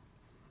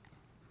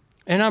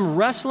 And I'm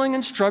wrestling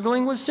and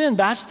struggling with sin.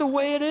 That's the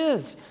way it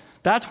is.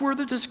 That's where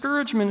the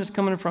discouragement is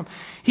coming from.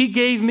 He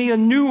gave me a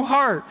new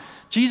heart.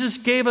 Jesus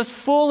gave us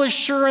full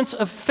assurance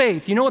of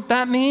faith. You know what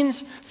that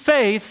means?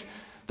 Faith,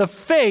 the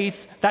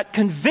faith, that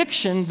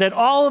conviction that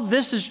all of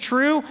this is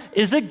true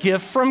is a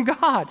gift from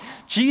God.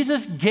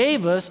 Jesus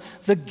gave us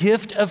the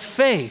gift of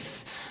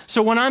faith.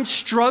 So when I'm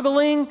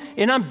struggling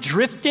and I'm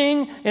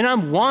drifting and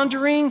I'm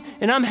wandering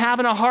and I'm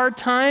having a hard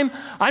time,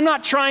 I'm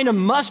not trying to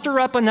muster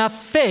up enough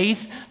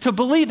faith to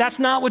believe. That's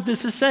not what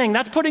this is saying.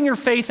 That's putting your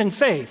faith in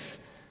faith.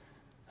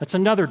 That's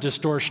another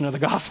distortion of the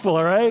gospel,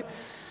 all right?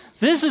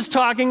 This is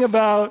talking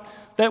about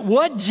that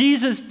what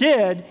Jesus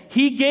did,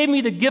 he gave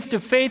me the gift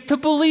of faith to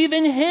believe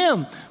in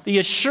him. The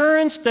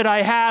assurance that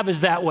I have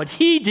is that what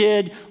he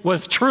did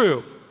was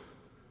true.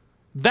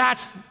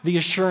 That's the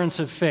assurance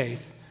of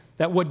faith.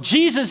 That what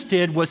Jesus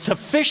did was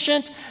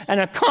sufficient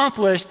and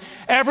accomplished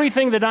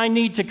everything that I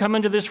need to come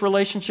into this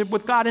relationship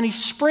with God. And he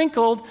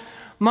sprinkled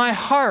my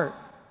heart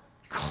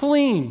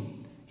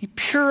clean. He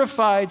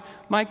purified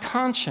my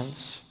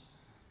conscience.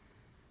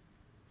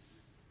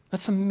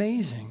 That's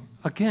amazing.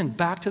 Again,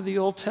 back to the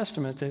Old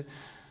Testament,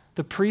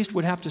 the priest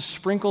would have to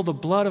sprinkle the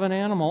blood of an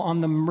animal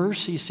on the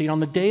mercy seat, on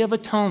the Day of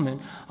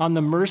Atonement, on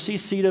the mercy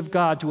seat of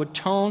God to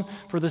atone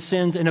for the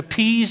sins and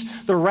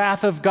appease the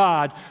wrath of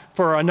God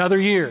for another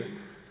year.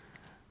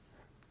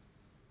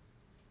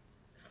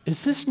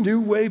 Is this new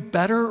way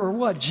better or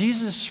what?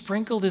 Jesus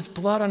sprinkled his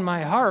blood on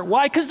my heart.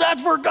 Why? Because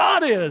that's where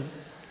God is.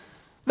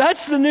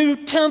 That's the new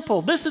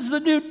temple. This is the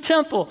new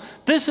temple.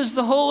 This is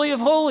the Holy of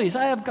Holies.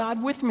 I have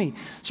God with me.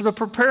 So to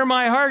prepare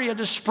my heart, he had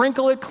to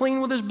sprinkle it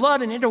clean with his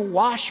blood and he had to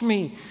wash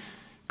me,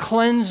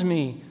 cleanse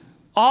me,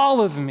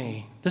 all of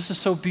me. This is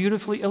so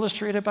beautifully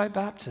illustrated by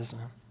baptism.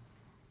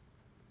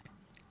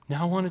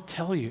 Now I want to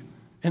tell you,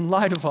 in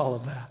light of all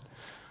of that,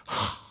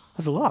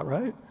 that's a lot,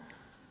 right?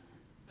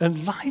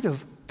 In light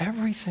of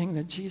everything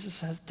that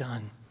Jesus has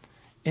done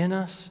in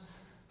us,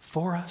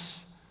 for us,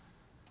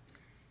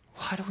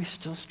 why do we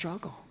still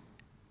struggle?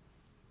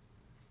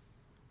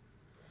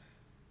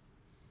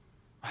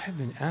 I have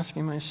been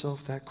asking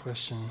myself that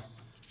question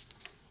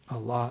a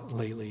lot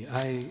lately.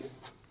 I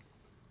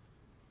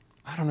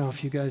don't know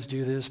if you guys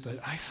do this, but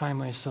I find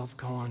myself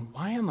going,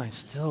 why am I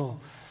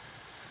still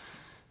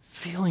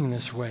feeling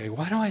this way?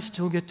 Why do I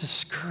still get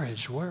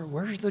discouraged?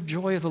 Where's the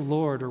joy of the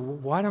Lord? Or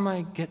why do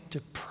I get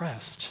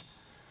depressed?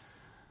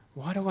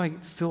 Why do I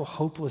feel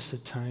hopeless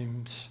at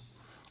times?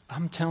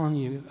 I'm telling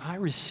you, I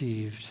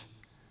received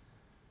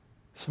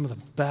some of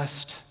the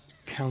best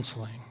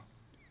counseling,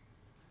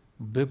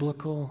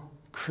 biblical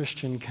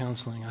Christian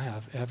counseling I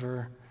have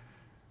ever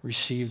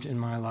received in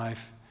my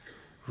life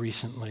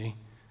recently.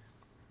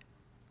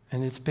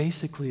 And it's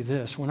basically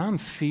this. When I'm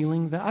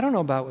feeling that, I don't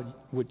know about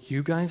what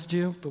you guys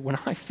do, but when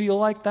I feel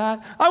like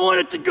that, I want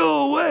it to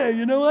go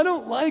away. I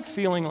don't like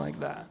feeling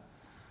like that.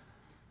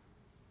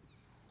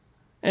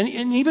 And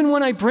even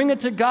when I bring it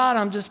to God,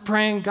 I'm just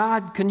praying,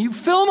 God, can you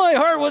fill my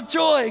heart with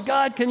joy?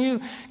 God, can you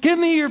give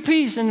me your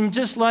peace? And I'm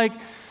just like,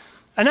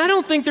 and I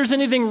don't think there's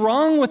anything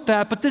wrong with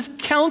that, but this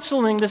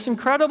counseling, this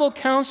incredible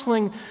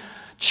counseling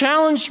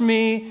challenged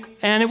me,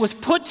 and it was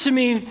put to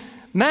me,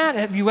 Matt,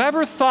 have you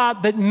ever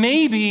thought that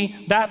maybe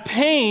that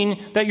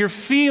pain that you're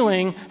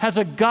feeling has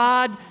a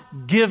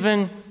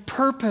God-given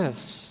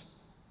purpose?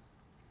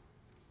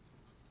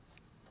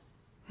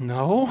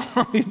 No.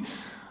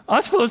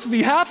 I'm supposed to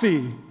be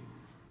happy.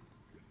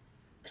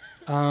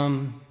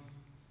 And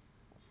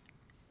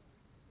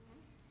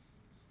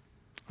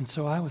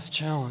so I was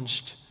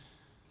challenged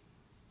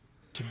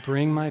to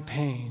bring my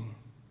pain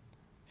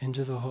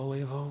into the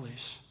Holy of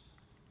Holies,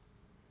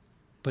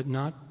 but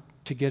not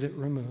to get it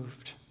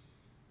removed,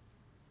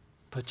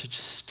 but to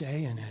just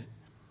stay in it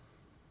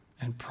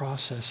and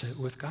process it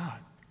with God,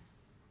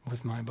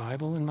 with my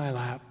Bible in my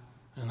lap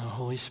and the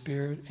Holy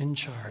Spirit in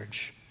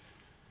charge.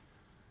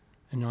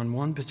 And on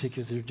one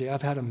particular day,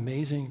 I've had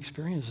amazing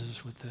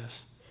experiences with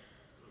this.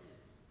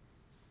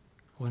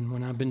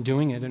 When I've been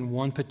doing it, in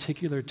one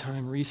particular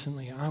time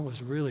recently, I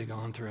was really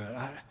going through it.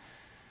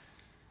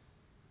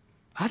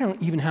 I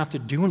don't even have to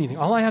do anything.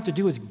 All I have to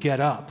do is get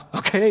up,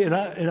 okay?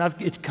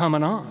 It's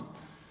coming on.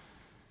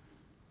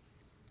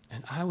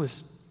 And I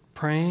was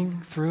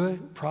praying through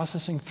it,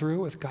 processing through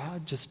it with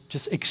God,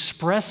 just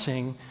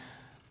expressing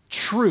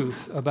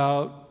truth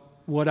about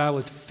what I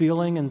was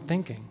feeling and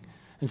thinking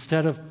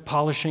instead of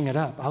polishing it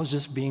up. I was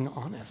just being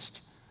honest.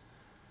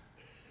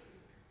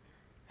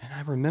 And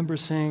I remember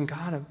saying,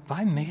 God, have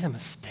I made a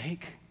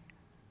mistake?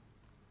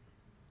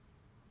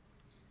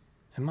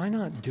 Am I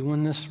not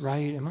doing this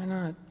right?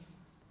 Why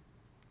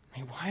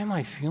am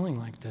I feeling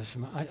like this?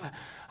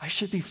 I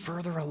should be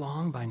further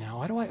along by now.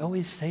 Why do I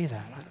always say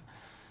that?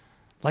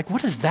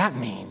 What does that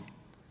mean?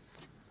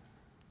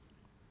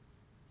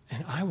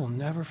 And I will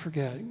never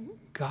forget,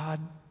 God,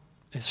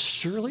 as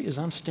surely as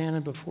I'm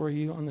standing before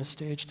you on this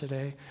stage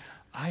today,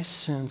 I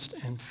sensed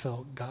and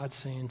felt God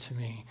saying to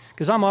me,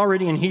 because I'm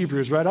already in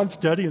Hebrews, right? I'm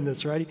studying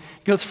this, right?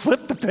 He goes,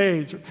 flip the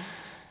page.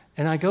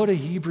 And I go to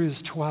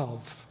Hebrews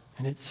 12,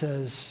 and it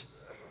says,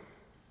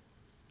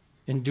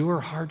 endure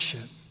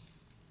hardship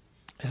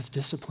as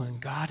discipline.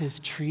 God is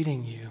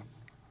treating you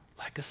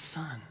like a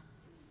son.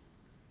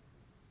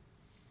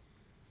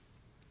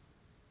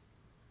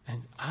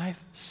 And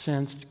I've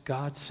sensed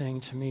God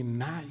saying to me,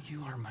 Matt,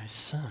 you are my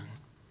son.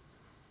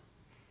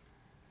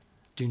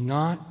 Do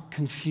not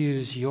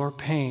confuse your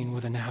pain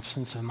with an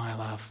absence of my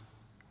love.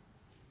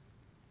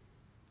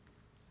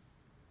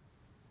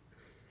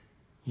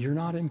 You're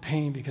not in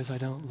pain because I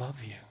don't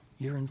love you.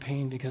 You're in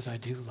pain because I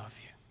do love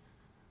you.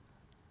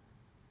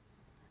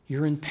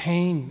 You're in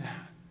pain,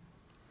 Matt,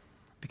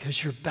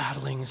 because you're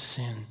battling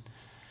sin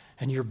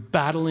and you're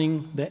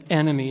battling the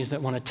enemies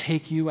that want to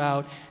take you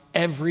out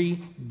every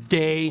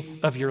day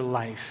of your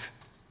life.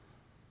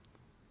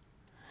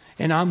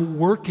 And I'm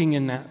working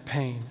in that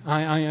pain.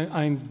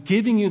 I'm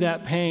giving you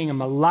that pain.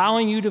 I'm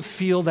allowing you to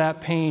feel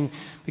that pain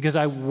because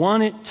I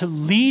want it to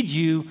lead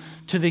you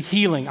to the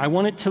healing. I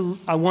want it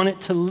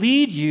to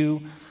lead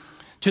you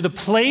to the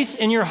place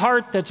in your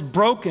heart that's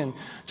broken,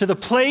 to the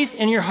place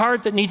in your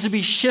heart that needs to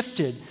be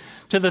shifted,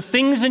 to the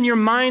things in your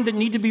mind that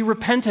need to be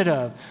repented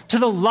of, to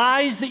the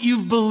lies that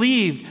you've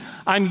believed.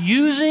 I'm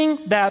using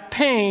that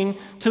pain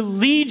to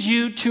lead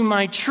you to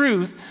my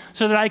truth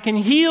so that I can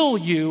heal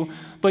you,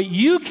 but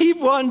you keep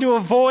wanting to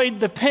avoid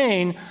the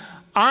pain.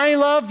 I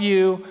love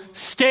you.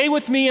 Stay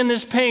with me in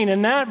this pain.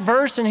 And that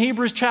verse in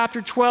Hebrews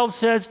chapter 12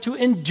 says to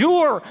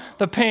endure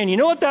the pain. You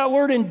know what that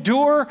word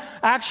endure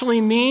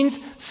actually means?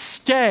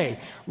 Stay,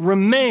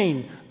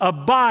 remain,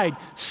 abide.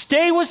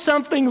 Stay with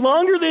something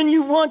longer than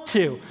you want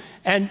to.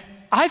 And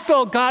I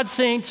felt God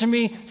saying to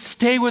me,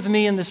 stay with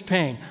me in this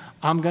pain.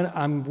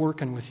 I'm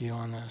working with you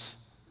on this.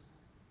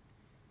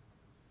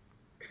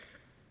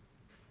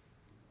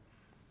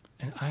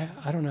 And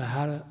I don't know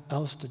how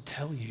else to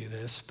tell you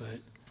this, but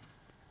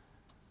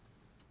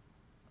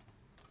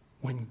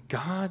when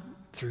God,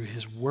 through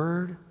his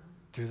word,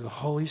 through the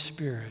Holy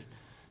Spirit,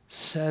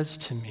 says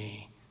to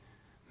me,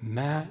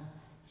 Matt,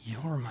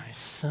 you're my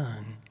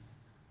son,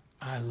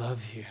 I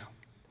love you,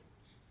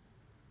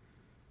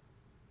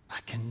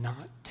 I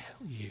cannot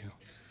tell you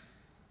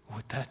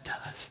what that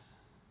does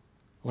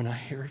when I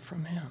hear it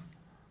from him.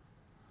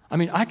 I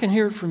mean, I can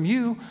hear it from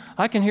you.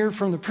 I can hear it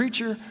from the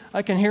preacher.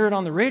 I can hear it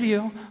on the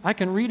radio. I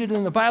can read it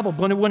in the Bible.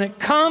 But when it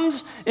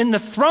comes in the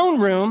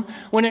throne room,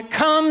 when it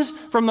comes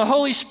from the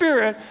Holy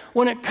Spirit,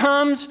 when it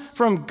comes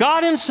from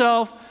God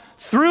himself,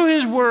 through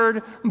his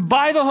word,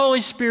 by the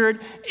Holy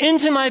Spirit,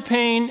 into my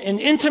pain and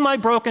into my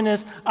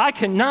brokenness, I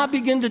cannot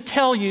begin to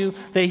tell you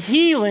the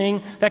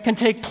healing that can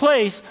take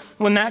place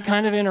when that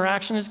kind of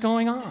interaction is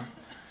going on.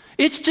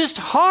 It's just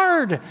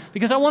hard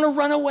because I want to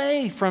run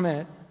away from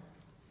it.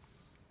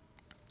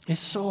 It's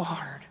so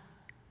hard.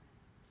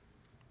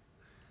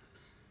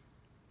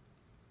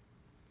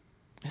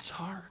 It's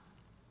hard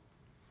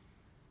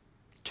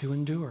to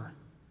endure.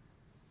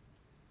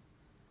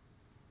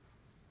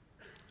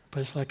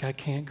 But it's like I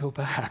can't go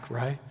back,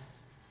 right?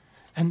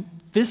 And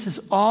this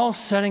is all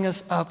setting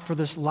us up for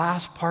this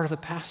last part of the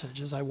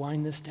passage as I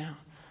wind this down.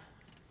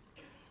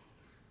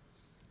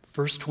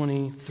 Verse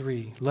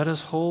 23, let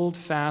us hold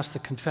fast the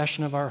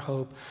confession of our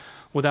hope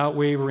without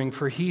wavering,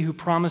 for he who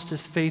promised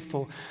is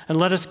faithful. And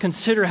let us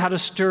consider how to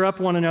stir up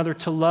one another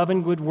to love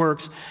and good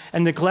works,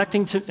 and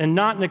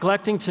not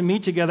neglecting to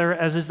meet together,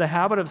 as is the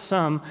habit of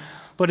some,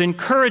 but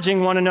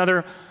encouraging one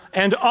another,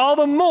 and all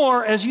the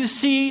more as you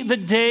see the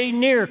day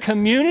near.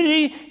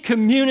 Community,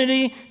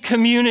 community,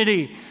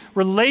 community.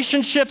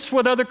 Relationships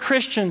with other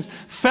Christians,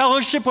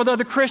 fellowship with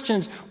other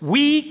Christians.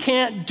 We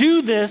can't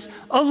do this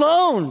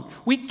alone.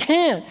 We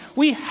can't.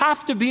 We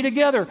have to be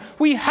together.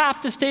 We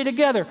have to stay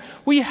together.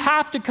 We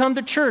have to come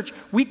to church.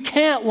 We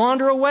can't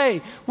wander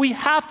away. We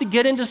have to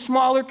get into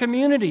smaller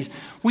communities.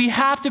 We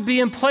have to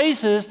be in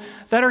places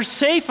that are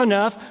safe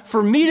enough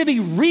for me to be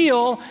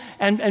real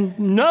and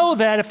know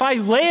that if I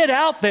lay it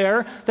out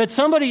there, that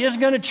somebody isn't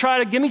going to try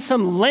to give me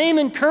some lame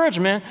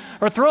encouragement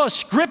or throw a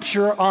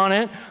scripture on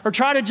it or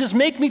try to just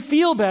make me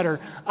feel better.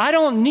 I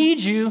don't need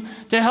you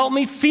to help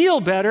me feel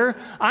better.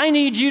 I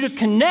need you to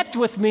connect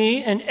with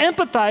me and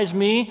empathize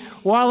me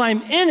while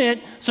I'm in it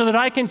so that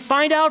I can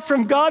find out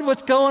from God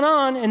what's going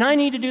on, and I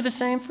need to do the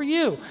same for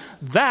you.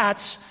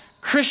 That's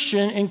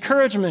Christian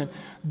encouragement.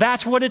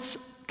 That's what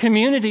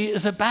community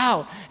is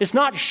about. It's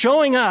not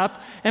showing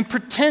up and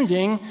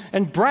pretending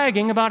and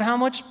bragging about how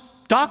much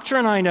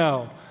doctrine I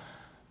know.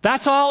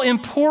 That's all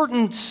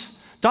important.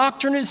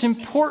 Doctrine is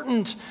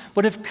important.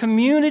 But if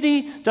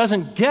community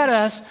doesn't get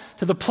us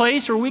to the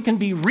place where we can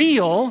be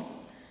real,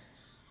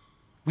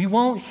 we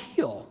won't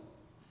heal.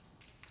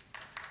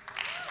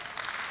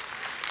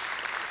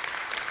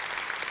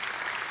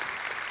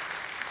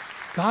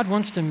 God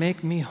wants to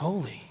make me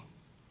holy.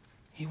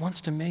 He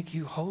wants to make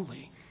you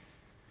holy.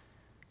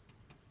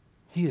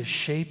 He is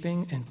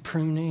shaping and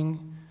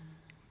pruning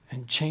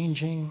and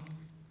changing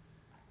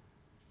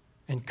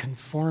and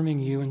conforming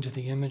you into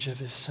the image of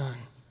his Son.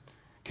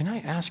 Can I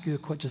ask you a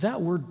question? Does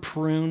that word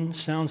prune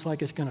sounds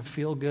like it's going to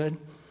feel good?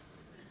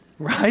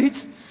 Right?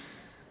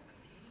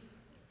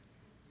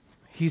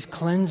 He's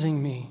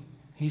cleansing me.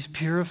 He's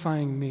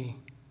purifying me.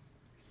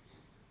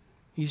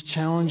 He's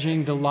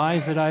challenging the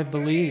lies that I've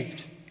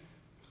believed.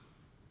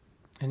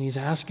 And he's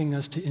asking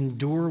us to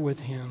endure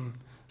with him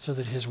so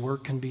that his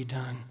work can be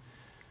done.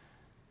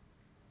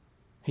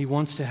 He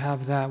wants to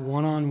have that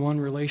one-on-one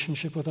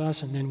relationship with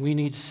us, and then we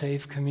need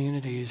safe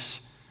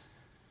communities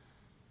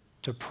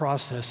to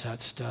process that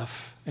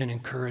stuff and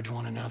encourage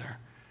one another.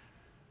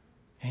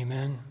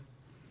 Amen?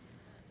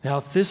 Now,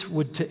 if this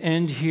would to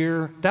end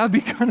here, that would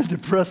be kind of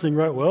depressing,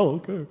 right?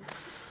 Well, okay.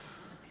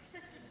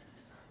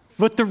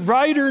 But the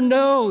writer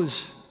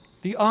knows,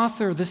 the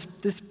author,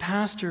 this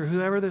pastor,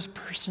 whoever this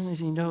person is,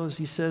 he knows,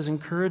 he says,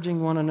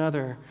 encouraging one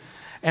another.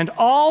 And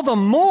all the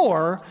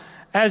more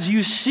as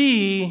you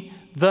see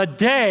the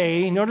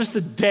day, notice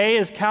the day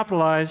is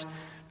capitalized,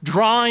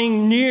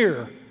 drawing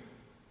near.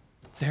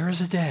 There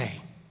is a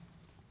day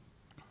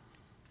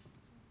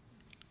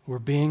where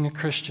being a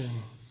Christian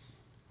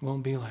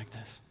won't be like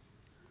this.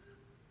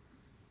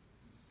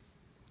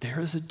 There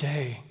is a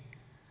day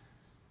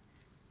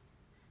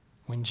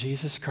when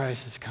Jesus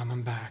Christ is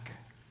coming back.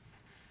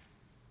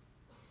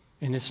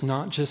 And it's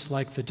not just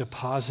like the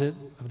deposit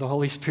of the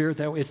Holy Spirit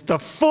that way. It's the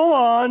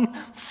full-on,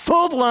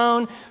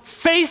 full-blown,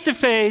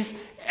 face-to-face,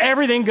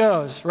 everything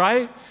goes,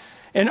 right?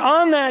 And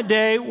on that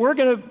day, we're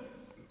going to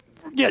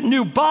get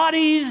new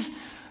bodies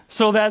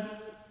so that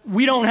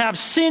we don't have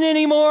sin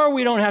anymore.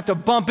 We don't have to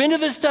bump into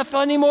this stuff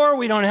anymore.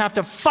 We don't have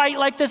to fight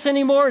like this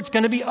anymore. It's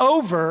going to be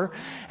over.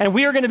 And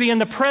we are going to be in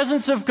the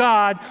presence of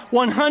God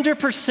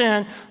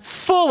 100%,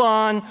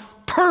 full-on,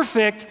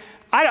 perfect.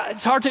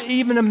 It's hard to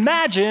even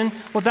imagine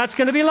what that's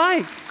going to be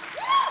like.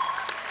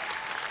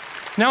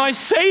 Now, I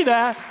say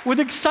that with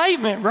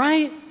excitement,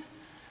 right?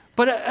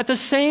 But at the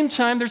same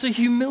time, there's a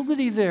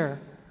humility there.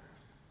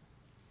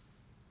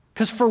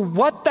 Because for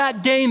what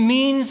that day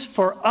means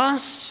for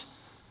us,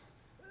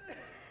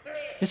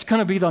 it's going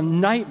to be the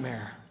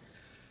nightmare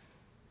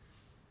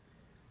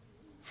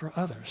for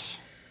others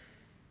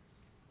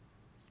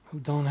who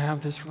don't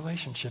have this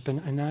relationship.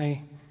 And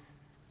I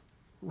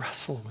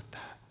wrestle with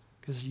that.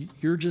 Because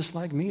you're just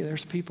like me.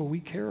 There's people we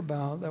care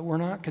about that we're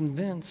not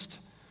convinced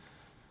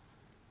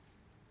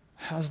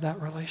has that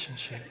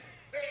relationship.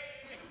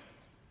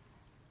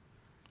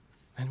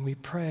 And we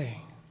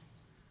pray.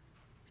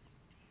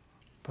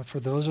 But for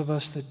those of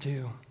us that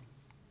do,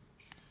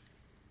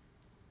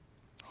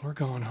 we're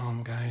going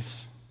home,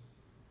 guys.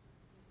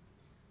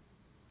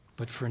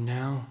 But for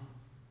now,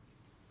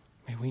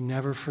 may we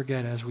never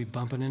forget, as we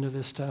bumping into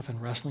this stuff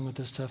and wrestling with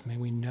this stuff, may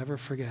we never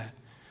forget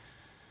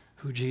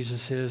who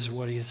Jesus is,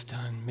 what he has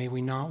done. May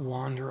we not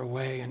wander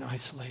away and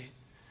isolate.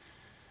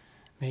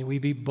 May we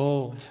be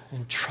bold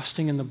and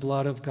trusting in the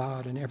blood of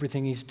God and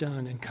everything he's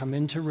done and come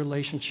into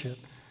relationship,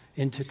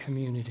 into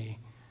community,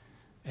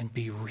 and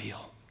be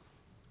real.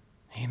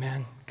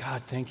 Amen.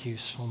 God, thank you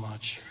so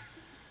much.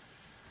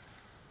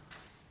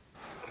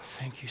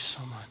 Thank you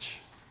so much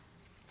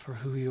for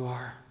who you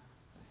are.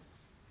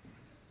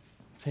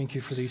 Thank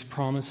you for these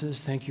promises.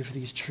 Thank you for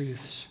these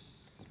truths.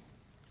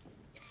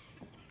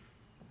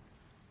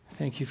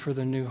 Thank you for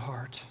the new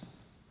heart.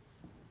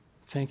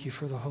 Thank you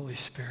for the Holy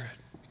Spirit.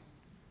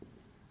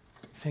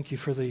 Thank you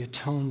for the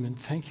atonement.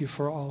 Thank you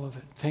for all of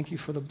it. Thank you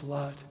for the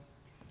blood.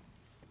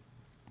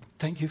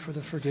 Thank you for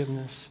the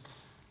forgiveness.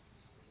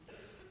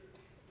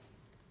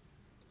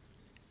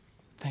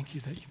 Thank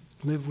you that you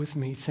live with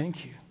me.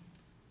 Thank you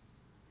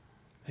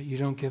that you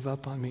don't give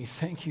up on me.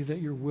 Thank you that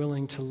you're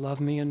willing to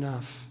love me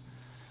enough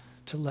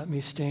to let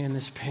me stay in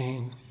this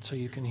pain so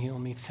you can heal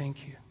me.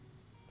 Thank you.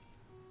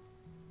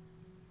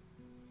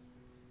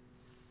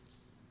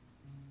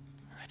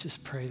 I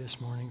just pray this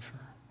morning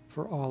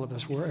for all of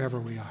us, wherever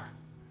we are.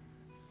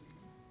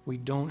 We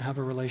don't have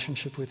a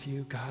relationship with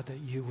you, God, that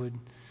you would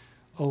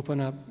open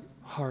up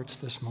hearts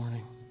this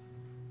morning.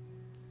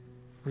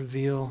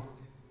 Reveal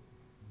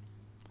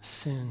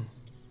sin.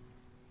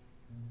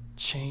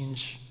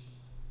 Change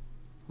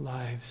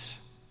lives.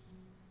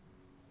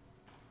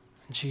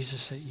 And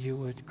Jesus, that you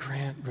would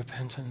grant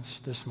repentance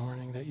this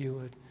morning, that you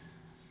would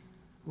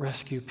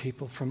rescue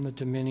people from the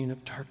dominion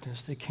of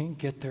darkness. They can't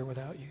get there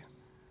without you.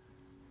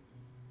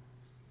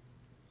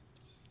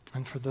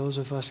 And for those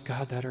of us,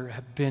 God, that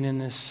have been in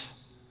this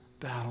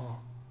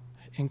battle,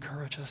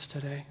 encourage us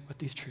today with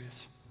these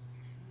truths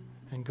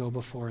and go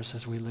before us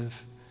as we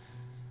live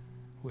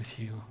with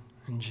you.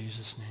 In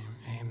Jesus'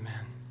 name,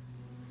 amen.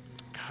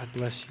 God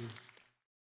bless you.